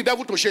 Put the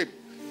devil to shame.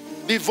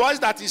 The voice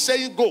that is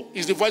saying go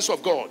is the voice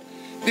of God.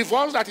 The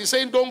voice that is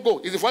saying don't go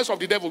is the voice of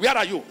the devil. Where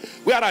are you?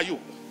 Where are you?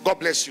 God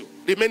bless you.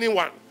 Remaining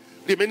one.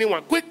 Remaining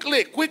one.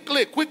 Quickly,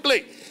 quickly,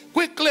 quickly,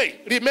 quickly.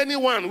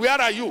 Remaining one. Where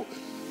are you?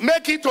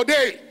 Make it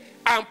today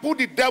and put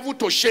the devil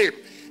to shame.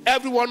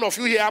 Every one of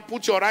you here,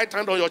 put your right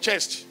hand on your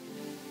chest.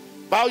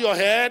 Bow your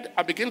head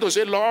and begin to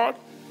say, Lord,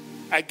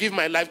 I give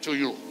my life to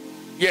you.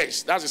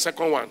 Yes, that's the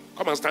second one.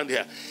 Come and stand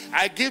here.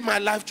 I give my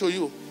life to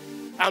you.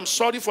 I'm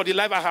sorry for the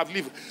life I have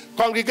lived.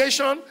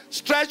 Congregation,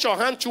 stretch your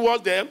hand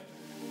towards them.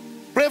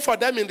 Pray for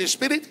them in the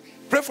spirit.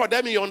 Pray for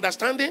them in your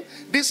understanding.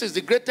 This is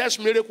the greatest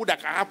miracle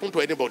that can happen to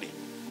anybody.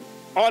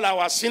 All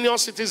our senior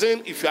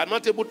citizens, if you are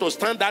not able to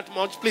stand that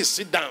much, please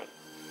sit down.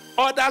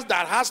 Others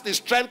that has the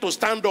strength to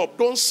stand up,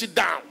 don't sit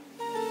down.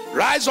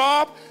 Rise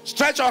up,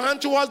 stretch your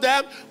hand towards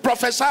them,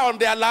 prophesy on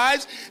their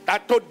lives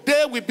that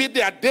today will be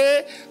their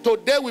day.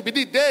 Today will be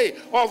the day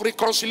of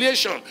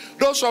reconciliation.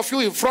 Those of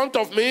you in front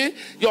of me,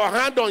 your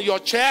hand on your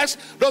chest.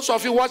 Those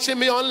of you watching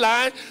me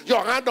online,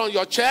 your hand on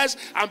your chest,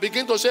 and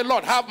begin to say,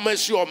 Lord, have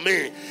mercy on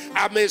me.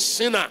 I'm a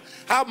sinner.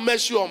 Have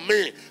mercy on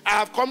me. I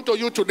have come to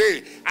you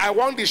today. I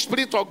want the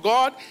Spirit of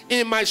God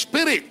in my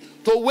spirit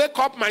to wake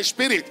up my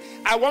spirit.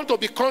 I want to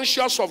be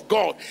conscious of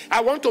God.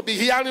 I want to be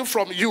hearing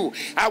from you.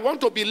 I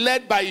want to be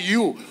led by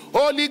you.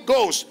 Holy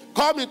Ghost,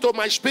 come into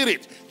my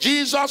spirit.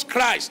 Jesus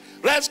Christ,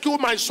 rescue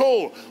my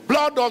soul.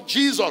 Blood of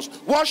Jesus,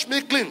 wash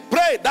me clean.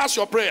 Pray, that's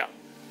your prayer.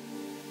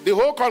 The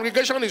whole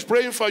congregation is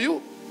praying for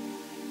you.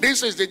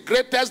 This is the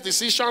greatest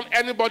decision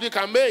anybody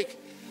can make.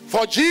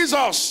 For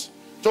Jesus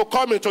to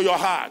come into your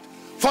heart.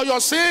 For your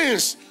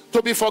sins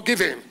to be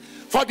forgiven.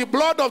 For the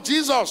blood of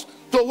Jesus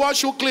to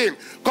wash you clean.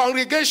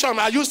 Congregation,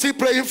 are you still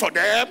praying for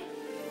them?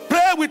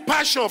 Pray with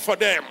passion for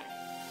them.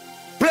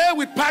 Pray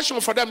with passion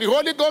for them. The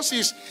Holy Ghost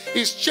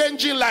is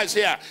changing lives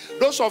here.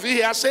 Those of you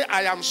here say,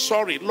 I am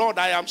sorry. Lord,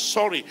 I am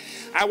sorry.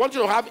 I want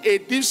you to have a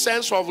deep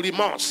sense of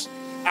remorse.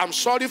 I'm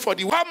sorry for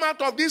the come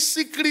out of this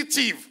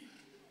secretive.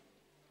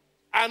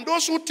 And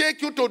those who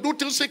take you to do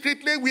things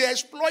secretly will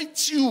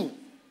exploit you.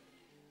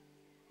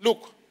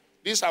 Look,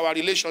 this is our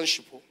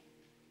relationship.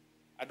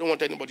 I don't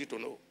want anybody to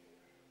know.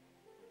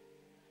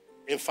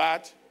 In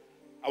fact,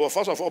 our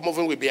first of all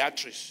moving with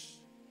Beatrice.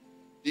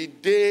 The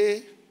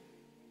day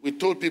we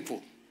told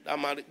people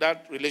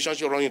that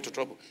relationship run into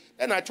trouble,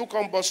 then I took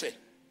on Bosse.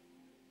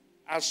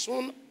 As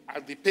soon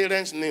as the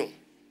parents knew,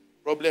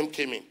 problem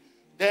came in.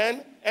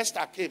 Then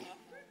Esther came.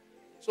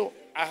 So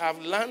I have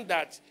learned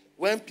that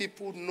when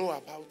people know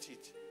about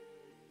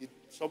it,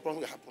 something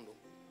will happen.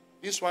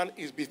 This one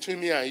is between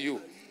me and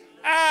you.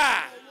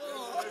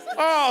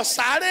 Oh,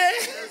 sorry.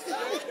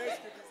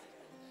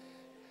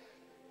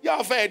 You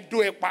better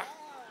do it.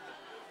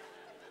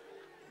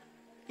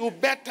 You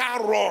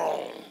better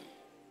run.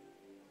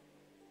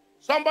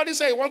 Somebody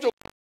say you want to.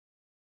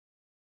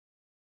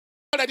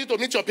 Not ready to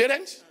meet your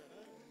parents.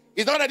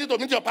 He's not ready to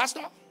meet your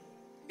pastor.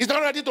 He's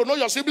not ready to know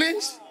your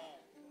siblings.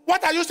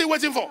 What are you still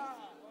waiting for?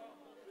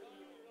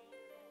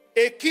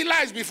 A killer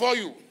is before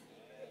you.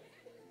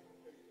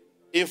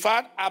 In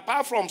fact,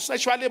 apart from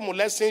sexually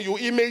molesting you,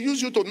 he may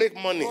use you to make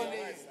money.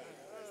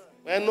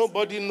 When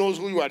nobody knows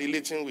who you are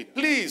relating with.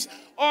 Please,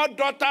 all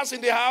daughters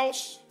in the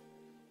house,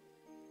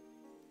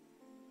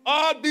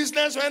 all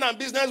businessmen and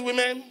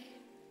businesswomen,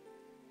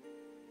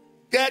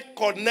 get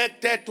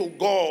connected to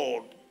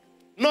God.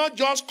 Not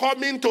just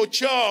coming to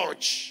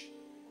church.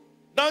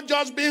 Not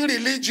just being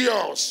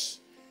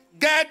religious.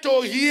 Get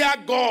to hear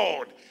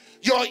God.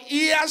 Your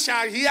ears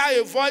shall hear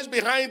a voice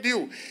behind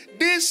you.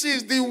 This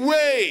is the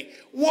way.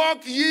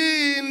 Walk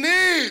ye in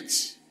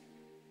it.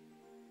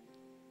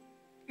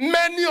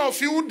 Many of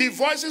you, the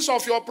voices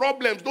of your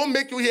problems don't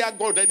make you hear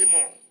God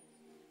anymore.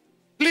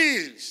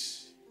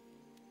 Please,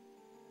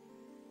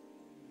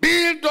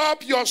 build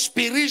up your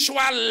spiritual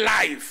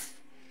life.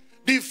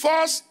 The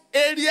first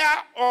area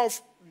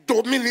of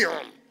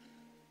dominion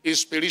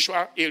is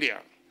spiritual area.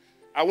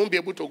 I won't be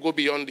able to go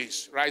beyond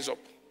this. Rise up.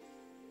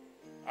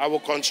 I will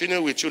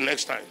continue with you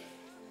next time.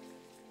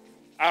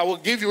 I will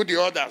give you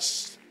the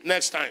others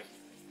next time.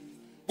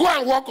 Go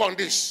and work on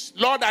this.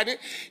 Lord, even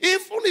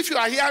if you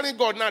are hearing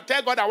God now,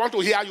 tell God, I want to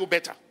hear you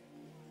better.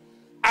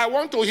 I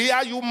want to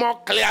hear you more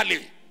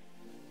clearly.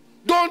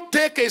 Don't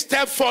take a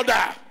step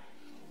further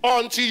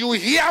until you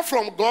hear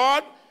from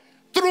God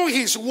through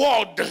his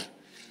word,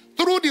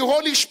 through the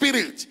Holy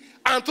Spirit,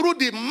 and through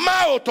the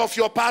mouth of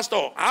your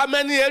pastor. How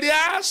many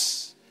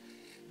areas?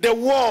 The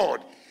word.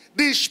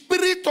 The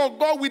Spirit of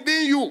God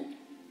within you.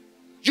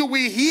 You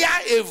will hear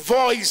a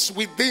voice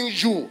within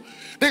you.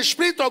 The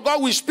Spirit of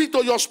God will speak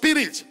to your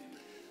spirit.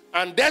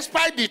 And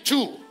despite the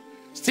two,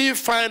 still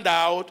find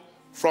out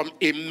from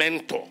a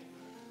mentor.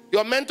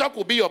 Your mentor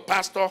could be your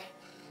pastor.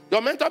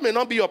 Your mentor may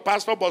not be your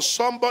pastor, but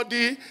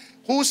somebody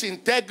whose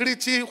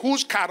integrity,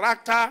 whose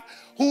character,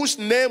 whose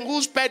name,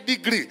 whose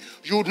pedigree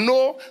you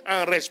know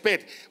and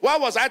respect. Why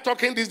was I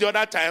talking this the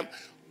other time?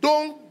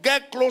 Don't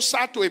get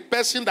closer to a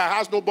person that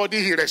has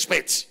nobody he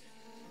respects.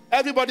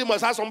 Everybody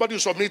must have somebody to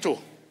submit to.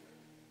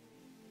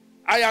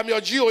 I am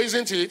your GO,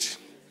 isn't it?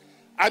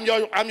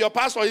 I'm your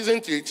pastor,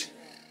 isn't it?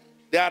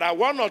 There are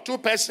one or two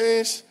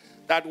persons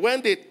that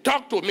when they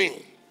talk to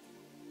me,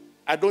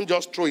 I don't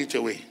just throw it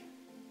away.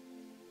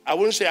 I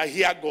won't say I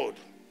hear God.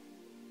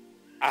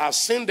 I have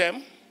seen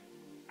them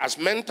as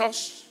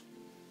mentors,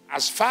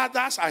 as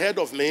fathers ahead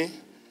of me,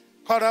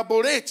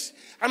 corroborate.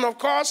 And of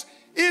course,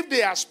 if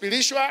they are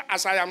spiritual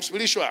as I am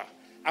spiritual,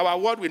 our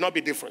word will not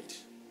be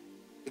different.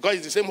 Because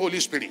it's the same Holy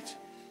Spirit.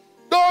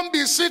 Don't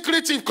be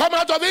secretive. Come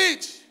out of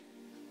it.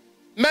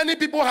 Many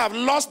people have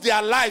lost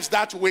their lives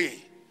that way.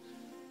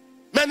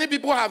 Many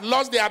people have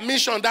lost their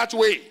mission that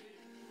way.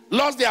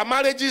 Lost their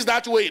marriages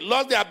that way.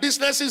 Lost their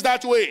businesses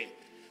that way.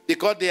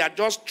 Because they are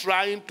just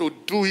trying to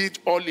do it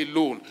all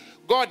alone.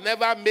 God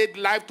never made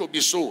life to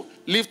be so.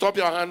 Lift up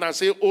your hand and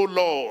say, oh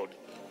Lord,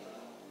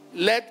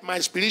 let my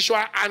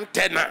spiritual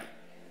antenna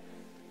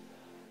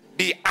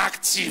be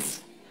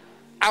active.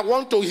 I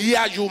want to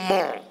hear you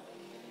more.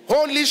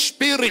 Holy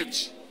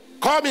Spirit,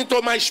 come into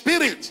my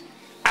spirit.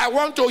 I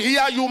want to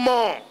hear you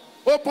more.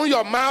 Open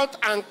your mouth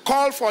and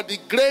call for the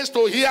grace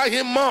to hear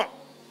him more.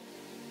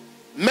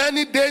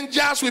 Many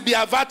dangers will be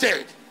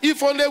averted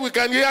if only we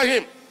can hear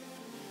him.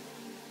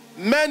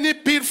 Many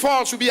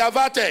pitfalls will be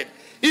averted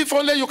if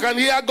only you can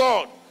hear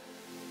God.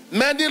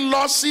 Many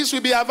losses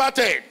will be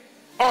averted.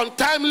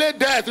 Untimely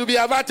death will be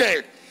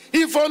averted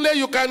if only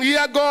you can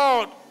hear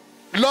God.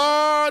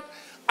 Lord,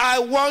 I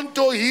want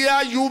to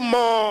hear you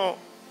more.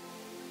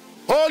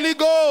 Holy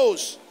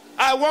Ghost,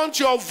 I want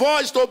your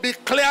voice to be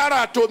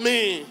clearer to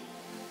me.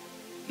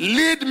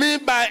 Lead me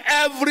by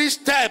every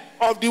step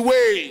of the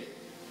way.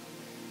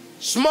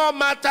 Small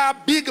matter,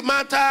 big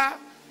matter,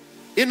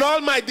 in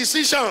all my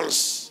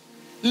decisions,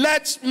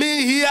 let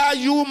me hear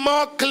you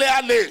more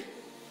clearly.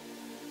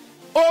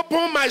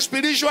 Open my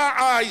spiritual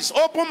eyes,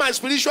 open my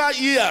spiritual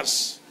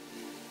ears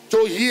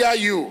to hear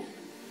you.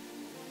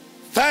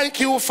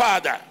 Thank you,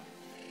 Father.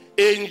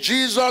 In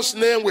Jesus'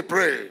 name we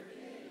pray.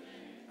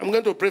 I'm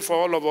going to pray for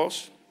all of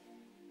us.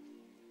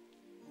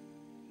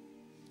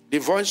 The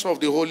voice of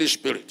the Holy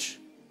Spirit,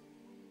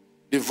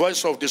 the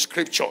voice of the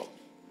scripture,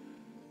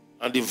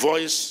 and the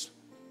voice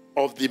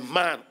of the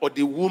man or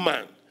the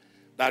woman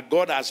that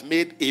God has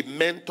made a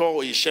mentor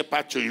or a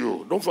shepherd to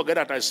you. Don't forget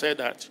that I said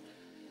that.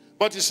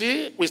 But you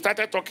see, we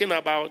started talking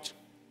about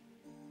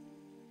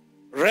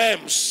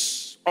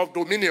realms of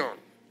dominion,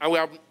 and we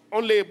are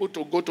only able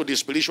to go to the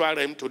spiritual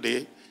realm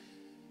today.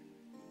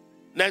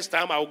 Next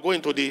time I'll go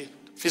into the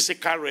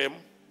physical realm,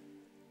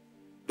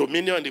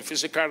 dominion in the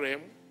physical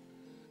realm,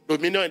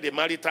 dominion in the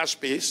marital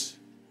space,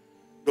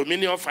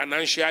 dominion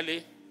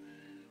financially,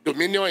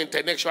 dominion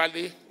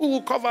intellectually. We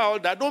will cover all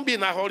that. Don't be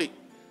in a hurry.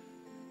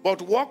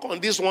 But work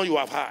on this one you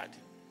have had.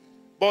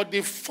 But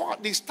the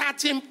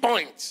starting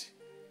point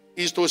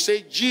is to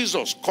say,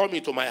 Jesus, come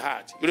into my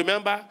heart. You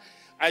remember,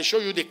 I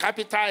showed you the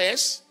capital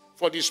S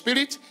for the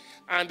spirit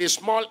and the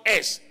small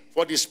s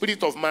for the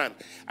spirit of man.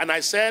 And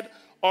I said,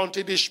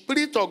 until the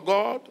Spirit of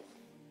God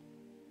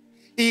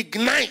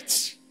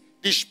ignites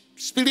the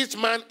spirit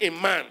man in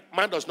man,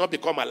 man does not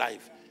become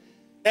alive.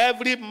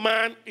 Every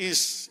man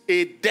is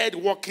a dead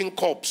walking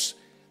corpse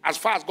as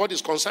far as God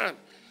is concerned.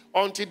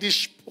 Until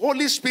the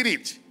Holy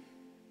Spirit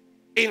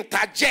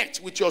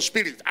interjects with your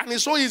spirit. And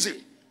it's so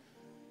easy.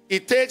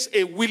 It takes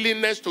a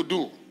willingness to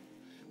do,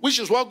 which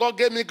is what God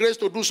gave me grace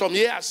to do some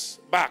years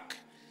back.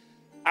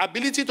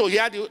 Ability to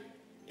hear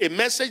a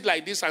message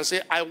like this and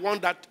say, I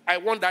want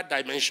that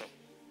dimension.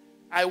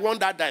 I want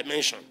that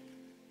dimension.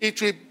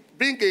 It will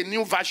bring a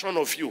new version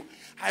of you.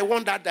 I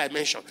want that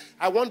dimension.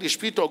 I want the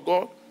Spirit of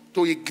God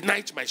to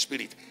ignite my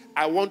spirit.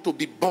 I want to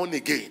be born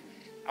again.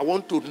 I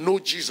want to know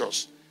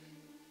Jesus.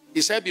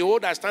 He said,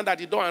 behold, I stand at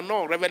the door and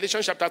knock.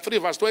 Revelation chapter 3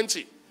 verse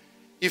 20.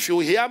 If you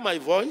hear my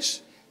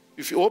voice,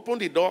 if you open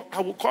the door,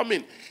 I will come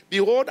in.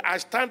 Behold, I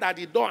stand at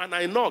the door and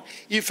I knock.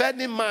 If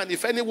any man,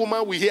 if any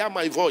woman will hear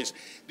my voice,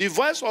 the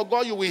voice of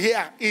God you will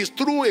hear is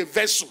through a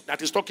vessel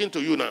that is talking to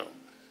you now.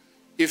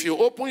 If you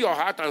open your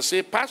heart and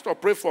say, Pastor,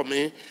 pray for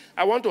me,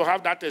 I want to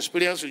have that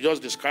experience you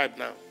just described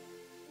now.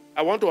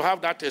 I want to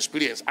have that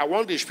experience. I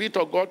want the Spirit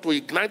of God to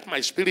ignite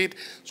my spirit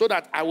so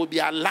that I will be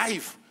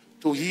alive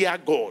to hear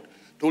God,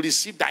 to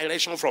receive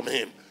direction from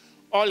Him.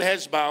 All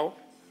heads bow,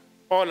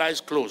 all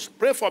eyes closed.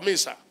 Pray for me,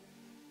 sir.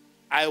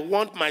 I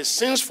want my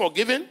sins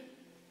forgiven.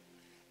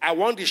 I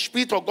want the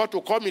Spirit of God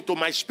to come into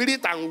my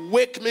spirit and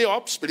wake me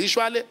up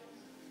spiritually.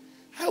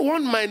 I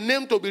want my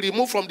name to be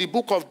removed from the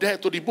book of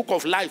death to the book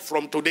of life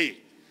from today.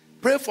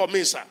 Pray for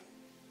me, sir.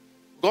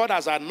 God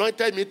has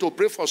anointed me to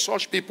pray for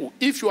such people.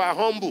 If you are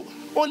humble,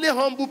 only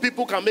humble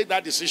people can make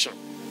that decision.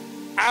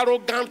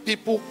 Arrogant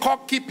people,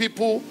 cocky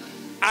people,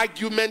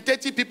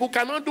 argumentative people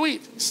cannot do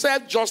it.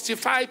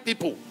 Self-justified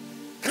people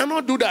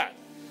cannot do that.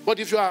 But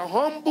if you are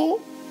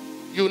humble,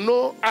 you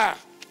know,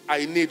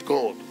 I need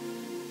God.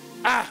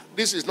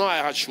 This is not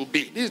how I should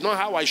be. This is not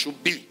how I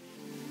should be.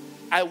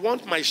 I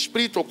want my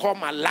spirit to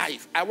come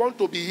alive. I want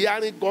to be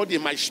hearing God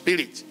in my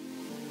spirit.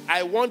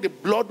 I want the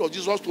blood of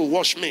Jesus to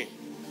wash me.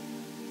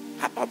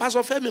 Pastor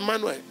Femi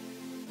Emmanuel,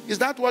 is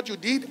that what you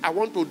did? I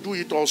want to do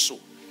it also.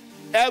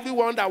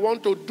 Everyone that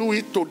want to do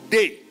it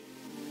today,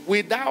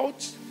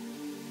 without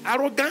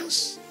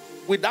arrogance,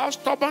 without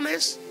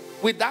stubbornness,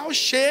 without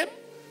shame,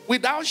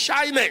 without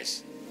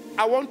shyness,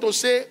 I want to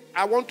say,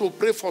 I want to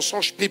pray for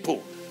such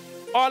people.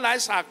 All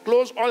eyes are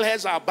closed, all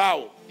heads are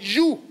bowed.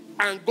 You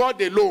and God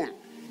alone,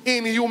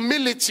 in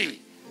humility,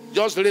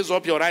 just raise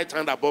up your right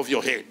hand above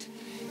your head.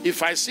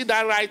 If I see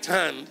that right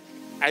hand,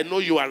 I know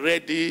you are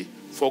ready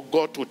for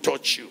God to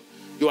touch you.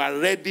 You are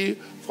ready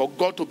for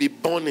God to be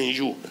born in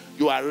you.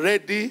 You are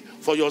ready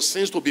for your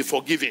sins to be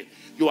forgiven.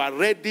 You are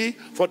ready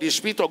for the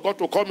Spirit of God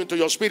to come into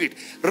your spirit.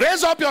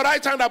 Raise up your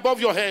right hand above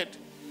your head.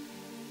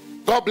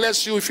 God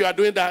bless you if you are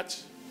doing that.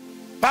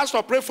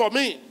 Pastor, pray for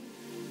me.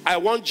 I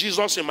want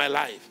Jesus in my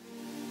life.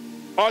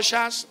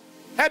 Ushers,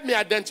 help me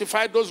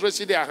identify those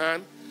raising their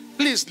hand.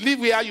 Please leave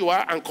where you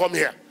are and come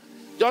here.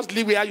 Just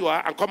leave where you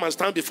are and come and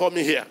stand before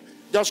me here.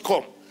 Just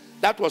come.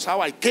 That was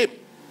how I came.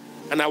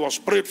 And I was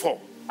prayed for.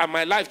 And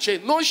my life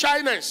changed. No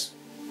shyness.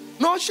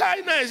 No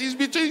shyness. It's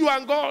between you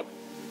and God.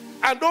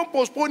 And don't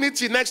postpone it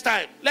till next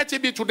time. Let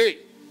it be today.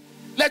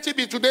 Let it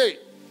be today.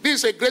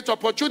 This is a great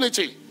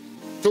opportunity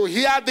to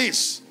hear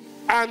this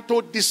and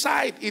to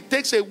decide. It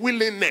takes a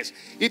willingness.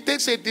 It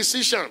takes a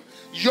decision.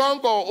 Young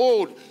or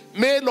old,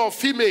 male or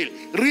female,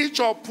 rich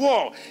or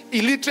poor,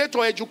 illiterate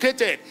or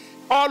educated.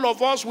 All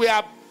of us, we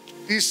are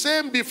the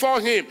same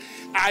before Him.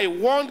 I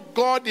want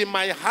God in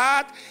my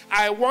heart.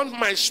 I want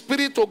my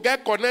spirit to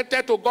get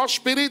connected to God's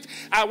spirit.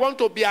 I want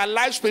to be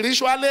alive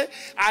spiritually.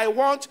 I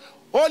want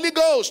Holy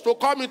Ghost to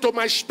come into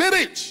my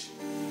spirit.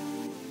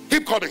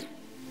 Keep coming.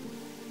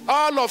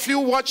 All of you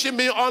watching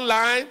me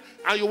online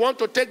and you want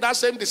to take that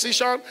same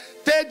decision,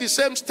 take the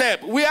same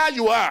step where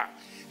you are.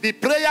 The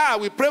prayer I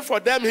will pray for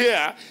them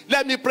here,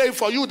 let me pray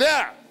for you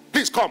there.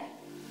 Please come.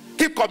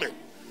 Keep coming.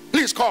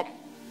 Please come.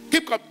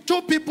 Keep coming.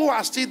 2 people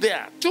are still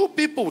there. 2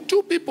 people.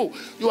 2 people.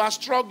 You are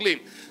struggling.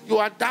 You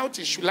are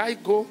doubting. Should I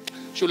go?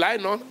 Should I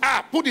not?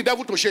 Put the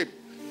devil to shame.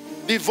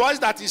 The voice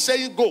that is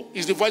saying go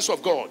is the voice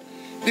of God.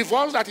 The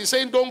voice that is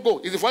saying don't go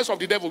is the voice of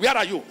the devil. Where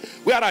are you?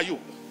 Where are you?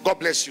 God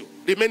bless you.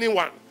 Remaining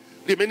one.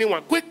 Remaining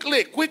one.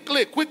 Quickly,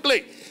 quickly,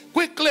 quickly,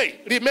 quickly.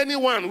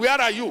 Remaining one.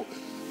 Where are you?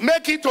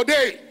 Make it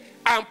today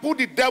and put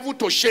the devil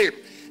to shame.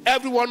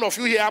 Every one of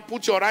you here,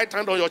 put your right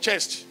hand on your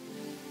chest.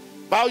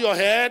 Bow your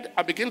head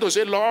and begin to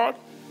say, Lord,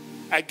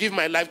 I give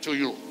my life to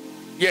you.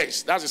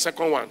 Yes, that's the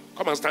second one.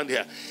 Come and stand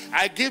here.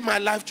 I give my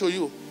life to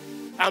you.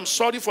 I'm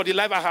sorry for the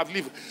life I have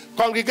lived.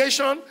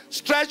 Congregation,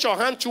 stretch your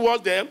hand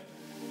towards them.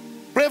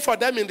 Pray for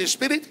them in the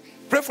spirit.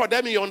 Pray for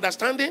them in your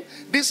understanding.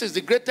 This is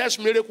the greatest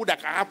miracle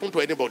that can happen to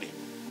anybody.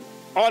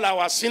 All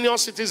our senior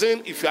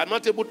citizens, if you are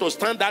not able to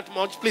stand that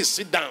much, please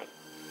sit down.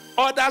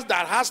 Others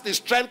that has the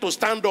strength to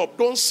stand up,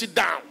 don't sit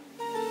down.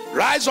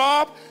 Rise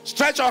up,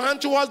 stretch your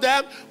hand towards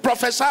them,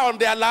 prophesy on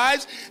their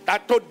lives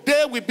that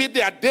today will be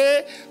their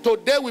day.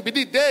 Today will be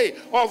the day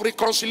of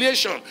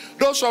reconciliation.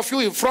 Those of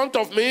you in front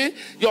of me,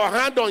 your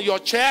hand on your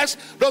chest.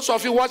 Those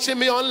of you watching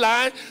me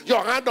online,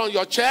 your hand on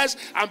your chest,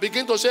 and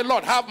begin to say,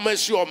 Lord, have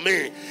mercy on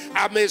me.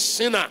 I'm a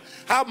sinner.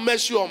 Have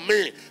mercy on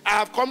me. I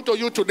have come to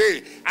you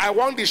today. I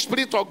want the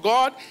Spirit of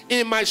God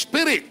in my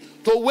spirit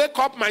to wake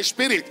up my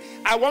spirit.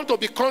 I want to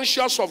be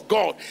conscious of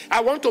God.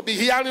 I want to be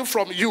hearing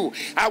from you.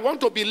 I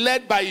want to be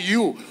led by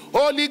you.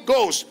 Holy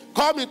Ghost,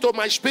 come into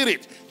my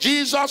spirit.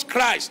 Jesus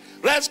Christ,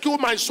 rescue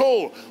my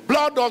soul.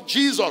 Blood of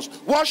Jesus,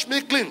 wash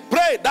me clean.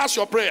 Pray, that's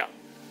your prayer.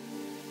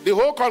 The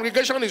whole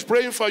congregation is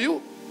praying for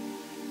you.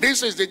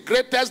 This is the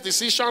greatest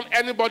decision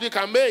anybody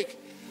can make.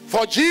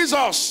 For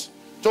Jesus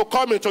to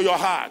come into your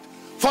heart.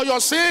 For your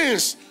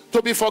sins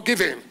to be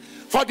forgiven.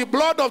 For the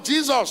blood of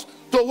Jesus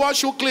to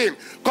wash you clean.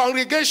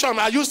 Congregation,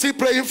 are you still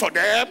praying for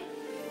them?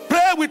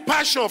 Pray with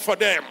passion for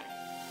them.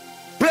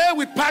 Pray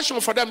with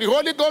passion for them. The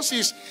Holy Ghost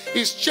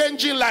is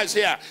changing lives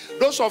here.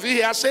 Those of you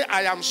here say,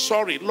 I am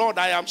sorry. Lord,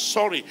 I am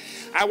sorry.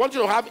 I want you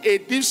to have a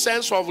deep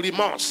sense of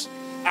remorse.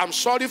 I'm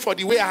sorry for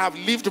the way I have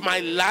lived my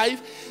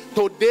life.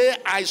 Today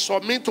I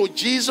submit to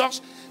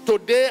Jesus.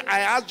 Today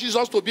I ask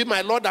Jesus to be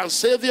my Lord and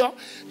Savior.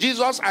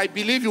 Jesus, I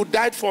believe you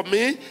died for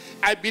me.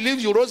 I believe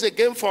you rose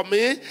again for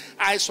me.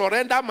 I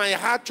surrender my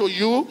heart to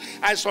you.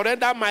 I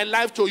surrender my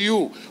life to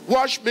you.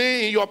 Wash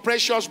me in your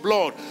precious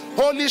blood.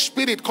 Holy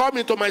Spirit, come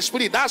into my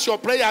spirit. That's your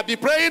prayer. Be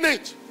praying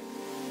it.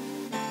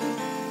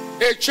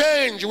 A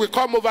change will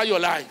come over your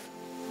life.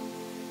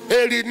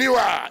 A renewal,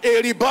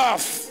 a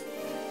rebirth,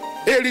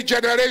 a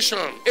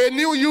regeneration, a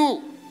new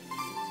you.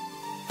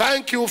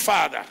 Thank you,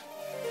 Father.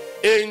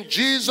 In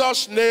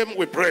Jesus' name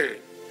we pray.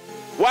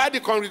 While the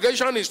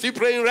congregation is still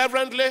praying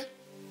reverently,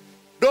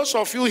 those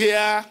of you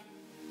here,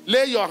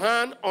 lay your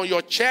hand on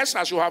your chest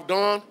as you have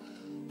done.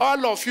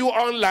 All of you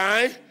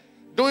online,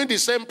 doing the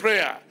same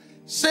prayer.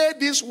 Say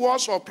these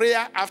words of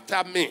prayer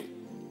after me.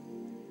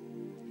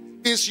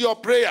 It's your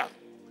prayer.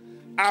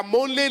 I'm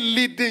only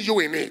leading you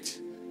in it.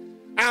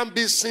 And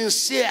be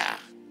sincere.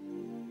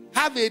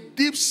 Have a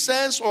deep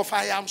sense of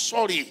I am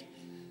sorry.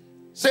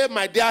 Say,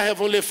 my dear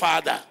Heavenly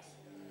Father.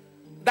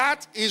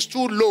 That is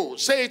too low.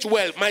 Say it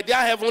well. My dear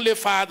Heavenly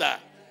Father,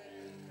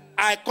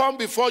 I come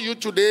before you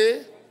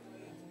today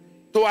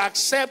to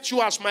accept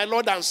you as my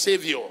Lord and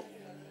Savior.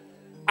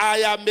 I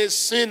am a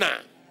sinner.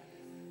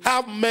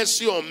 Have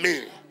mercy on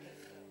me.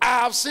 I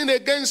have sinned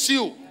against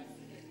you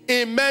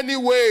in many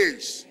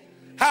ways.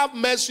 Have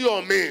mercy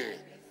on me.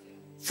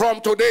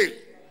 From today,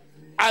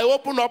 I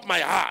open up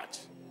my heart.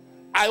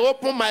 I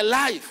open my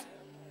life.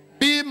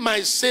 Be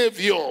my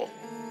Savior.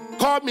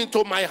 Come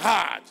into my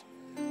heart.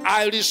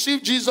 I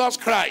receive Jesus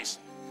Christ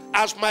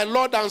as my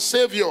Lord and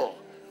Savior.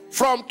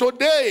 From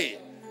today,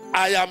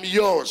 I am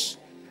yours.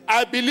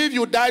 I believe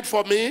you died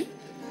for me.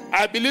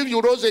 I believe you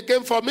rose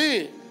again for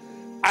me.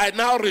 I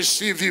now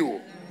receive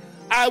you.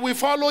 I will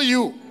follow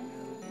you,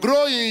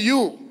 grow in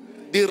you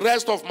the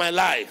rest of my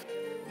life.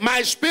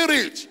 My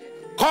spirit,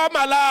 come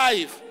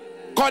alive.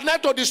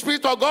 Connect to the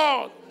Spirit of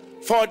God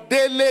for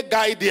daily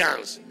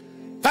guidance.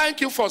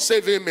 Thank you for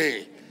saving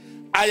me.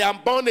 I am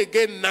born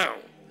again now.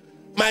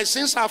 My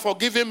sins are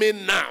forgiven me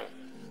now.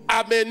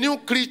 I'm a new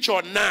creature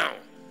now.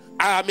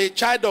 I am a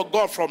child of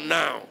God from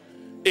now.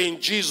 In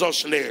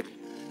Jesus' name.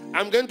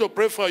 I'm going to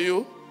pray for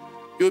you.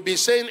 You'll be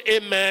saying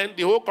amen.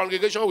 The whole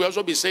congregation will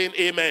also be saying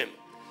amen.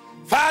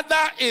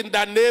 Father, in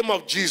the name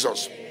of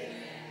Jesus.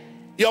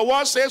 Your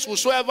word says,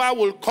 whosoever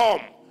will come,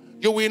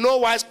 you will no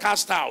wise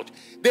cast out.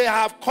 They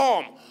have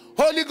come.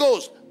 Holy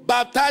Ghost,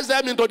 baptize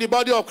them into the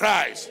body of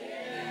Christ.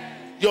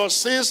 Your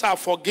sins are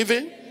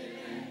forgiven.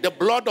 The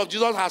blood of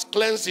Jesus has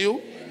cleansed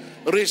you.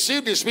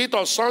 Receive the spirit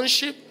of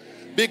sonship.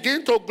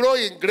 Begin to grow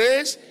in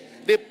grace.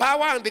 The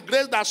power and the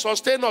grace that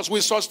sustain us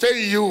will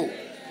sustain you.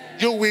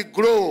 You will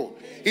grow.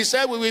 He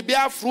said we will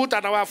bear fruit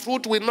and our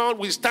fruit will not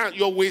withstand.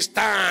 You will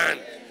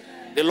stand.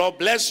 The Lord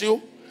bless you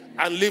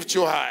and lift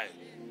you high.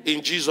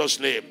 In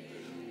Jesus' name.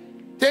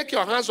 Take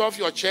your hands off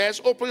your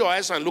chest. Open your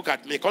eyes and look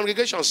at me.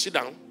 Congregation, sit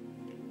down.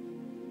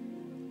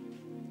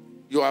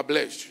 You are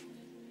blessed.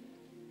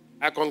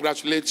 I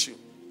congratulate you.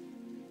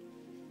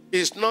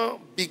 It's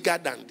not bigger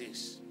than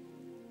this.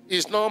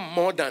 It's not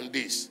more than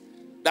this.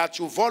 That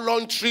you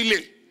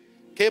voluntarily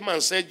came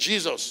and said,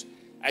 Jesus,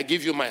 I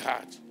give you my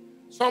heart.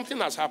 Something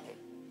has happened.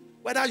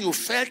 Whether you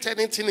felt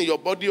anything in your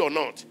body or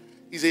not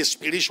is a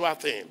spiritual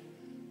thing.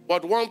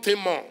 But one thing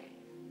more.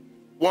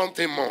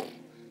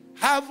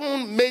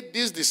 Having made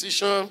this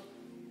decision,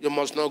 you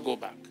must not go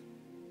back.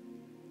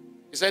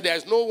 He said, there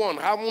is no one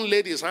having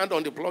laid his hand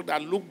on the plug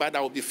that look back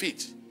that will be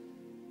fit.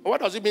 What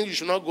does it mean you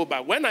should not go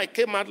back? When I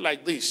came out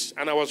like this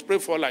and I was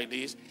prayed for like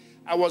this,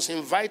 I was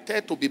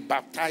invited to be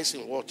baptized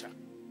in water.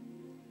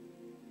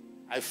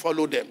 I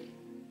followed them.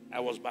 I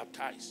was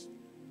baptized.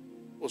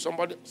 Oh,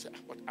 somebody said,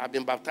 but I've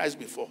been baptized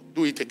before.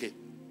 Do it again.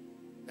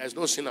 There's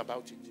no sin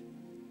about it.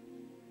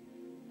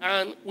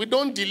 And we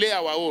don't delay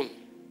our own.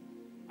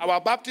 Our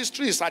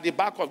baptistry is at the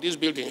back of this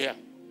building here.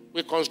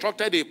 We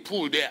constructed a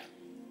pool there.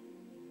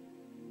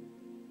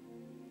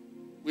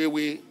 We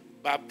will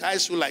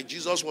baptize you like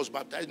Jesus was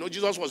baptized. No,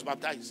 Jesus was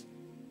baptized.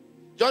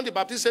 John the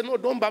Baptist said, no,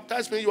 don't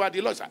baptize me. You are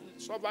the Lord.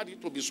 Suffered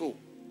it to be so.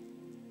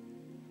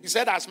 He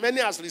said, as many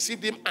as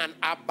received him and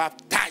are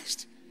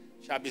baptized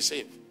shall be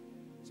saved.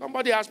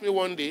 Somebody asked me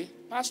one day,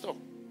 Pastor,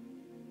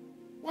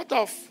 what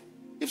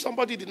if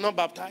somebody did not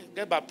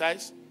get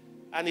baptized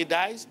and he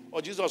dies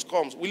or Jesus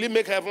comes? Will he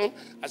make heaven?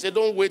 I said,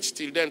 don't wait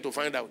till then to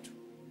find out.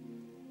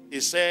 He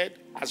said,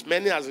 as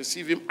many as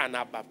receive him and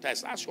are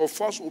baptized. That's your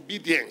first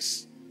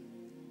obedience.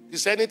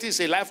 Christianity is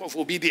a life of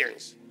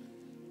obedience.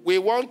 We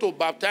want to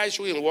baptize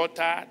you in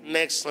water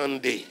next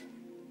Sunday.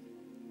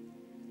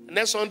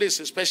 Next Sunday is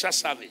a special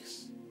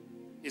service.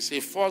 It's a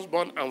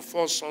firstborn and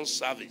first son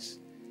service.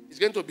 It's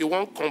going to be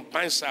one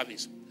combined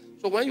service.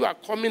 So when you are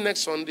coming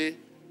next Sunday,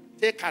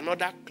 take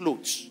another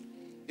clothes.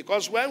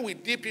 Because when we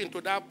dip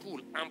into that pool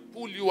and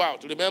pull you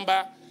out,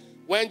 remember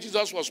when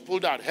Jesus was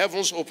pulled out,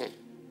 heavens opened.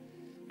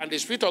 And the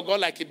Spirit of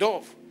God like a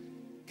dove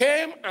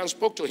came and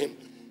spoke to him.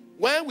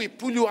 When we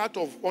pull you out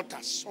of water,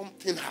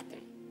 something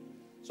happened.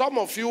 Some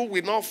of you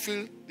will not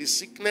feel the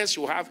sickness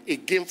you have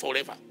again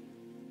forever.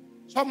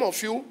 Some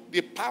of you,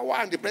 the power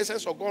and the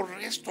presence of God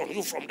rest on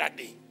you from that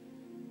day.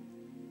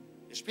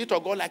 The Spirit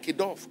of God, like a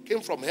dove, came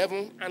from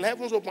heaven, and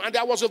heavens opened, and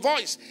there was a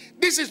voice.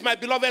 This is my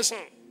beloved Son.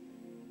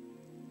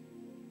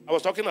 I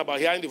was talking about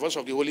hearing the voice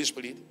of the Holy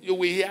Spirit. You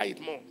will hear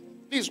it more.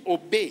 Please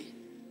obey.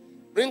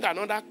 Bring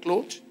another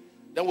cloth.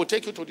 Then we'll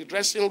take you to the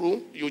dressing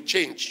room. You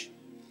change.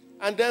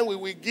 And then we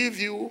will give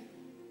you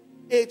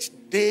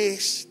 8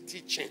 days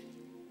teaching.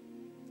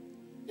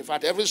 In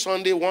fact, every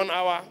Sunday, 1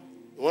 hour,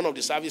 in one of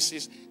the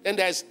services. Then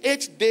there's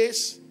 8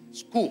 days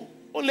school.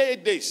 Only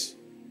 8 days.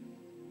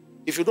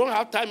 If you don't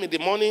have time in the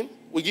morning,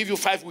 we give you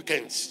 5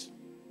 weekends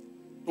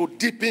to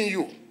deepen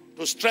you,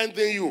 to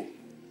strengthen you.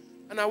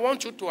 And I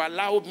want you to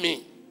allow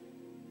me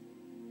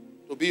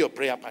to be your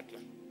prayer partner.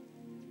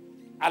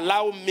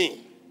 Allow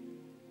me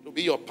to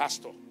be your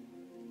pastor.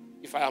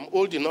 If I am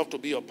old enough to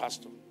be your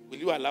pastor, will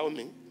you allow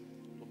me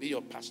to be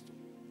your pastor?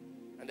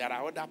 And there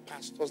are other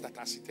pastors that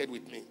are seated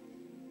with me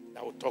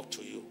that will talk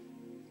to you.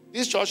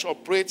 This church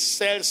operates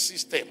cell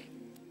system.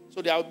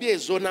 So there will be a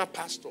zonal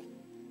pastor,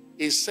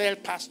 a cell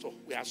pastor.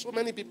 We have so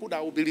many people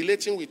that will be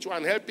relating with you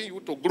and helping you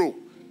to grow.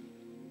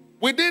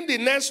 Within the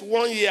next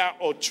 1 year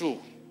or 2,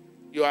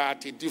 you are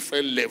at a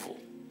different level.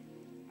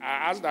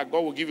 I ask that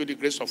God will give you the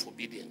grace of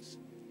obedience.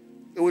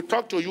 He will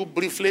talk to you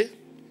briefly.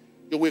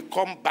 You will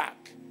come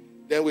back.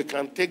 Then we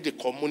can take the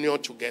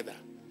communion together.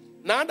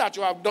 Now that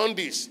you have done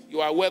this,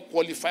 you are well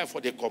qualified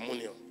for the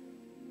communion.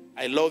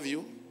 I love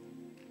you.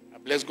 I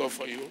bless God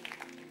for you.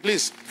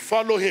 Please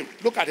follow him.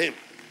 Look at him.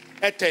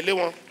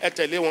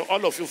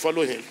 All of you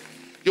follow him.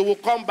 You will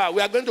come back.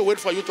 We are going to wait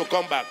for you to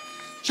come back.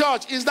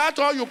 Church, is that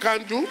all you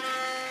can do?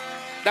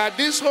 That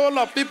this whole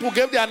of people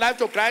gave their life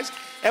to Christ?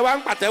 Is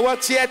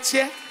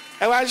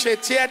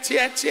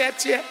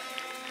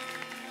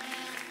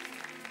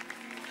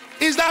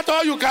that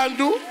all you can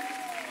do?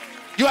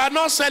 You are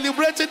not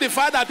celebrating the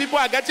fact that people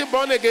are getting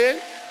born again?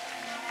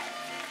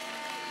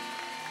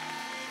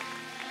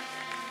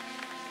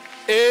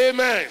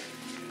 Amen.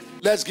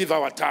 Let's give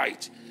our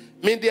tithe.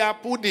 Media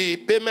put the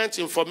payment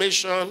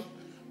information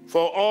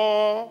for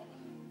all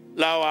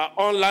our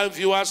online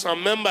viewers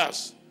and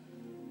members.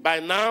 By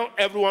now,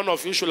 every one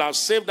of you should have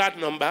saved that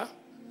number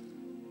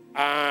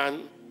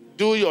and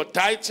do your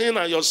tithing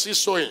and your seed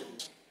sowing.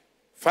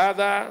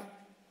 Father,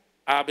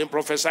 I've been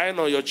prophesying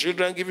on your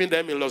children, giving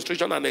them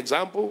illustration and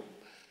example.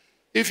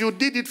 If you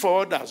did it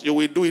for others, you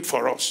will do it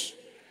for us.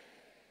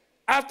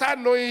 After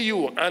knowing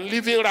you and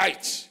living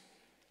right,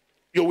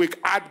 you will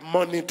add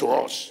money to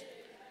us.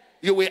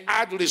 You will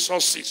add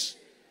resources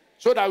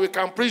so that we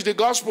can preach the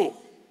gospel.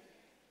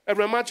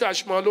 Reverend Matthew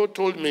Ashimalo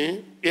told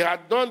me he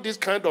had done this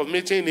kind of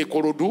meeting in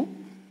Ikorodu.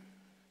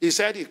 He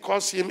said it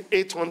cost him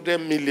 800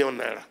 million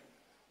naira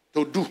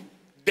to do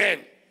then.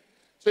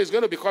 So it's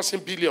going to be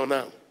costing billion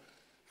now.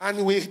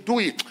 And we do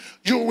it.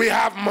 You will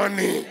have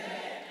money.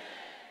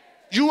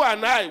 You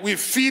and I will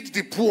feed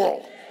the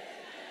poor.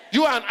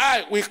 You and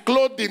I will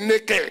clothe the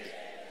naked.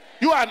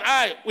 You and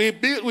I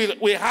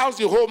will house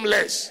the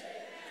homeless.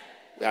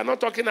 We are not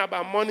talking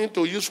about money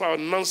to use for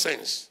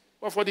nonsense,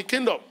 but for the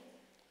kingdom.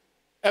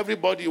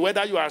 Everybody,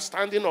 whether you are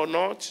standing or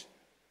not,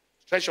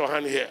 stretch your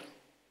hand here.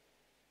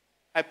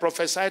 I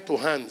prophesy to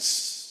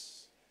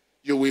hands,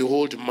 you will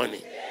hold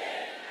money.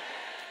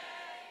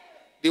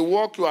 The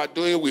work you are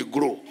doing will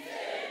grow.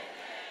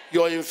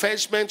 Your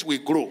investment will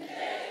grow.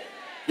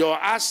 Your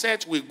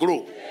asset will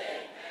grow.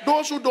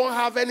 Those who don't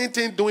have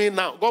anything doing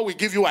now, God will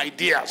give you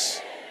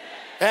ideas.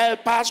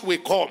 Helpers will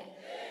come.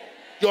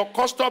 Your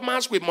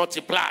customers will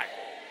multiply.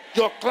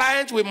 Your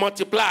clients will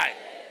multiply.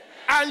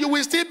 And you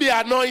will still be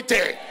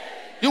anointed.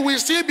 You will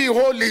still be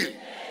holy.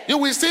 You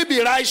will still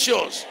be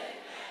righteous.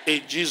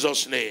 In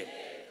Jesus' name.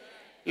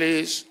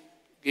 Please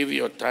give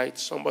your tithe.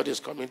 Somebody is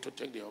coming to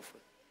take the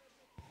offering.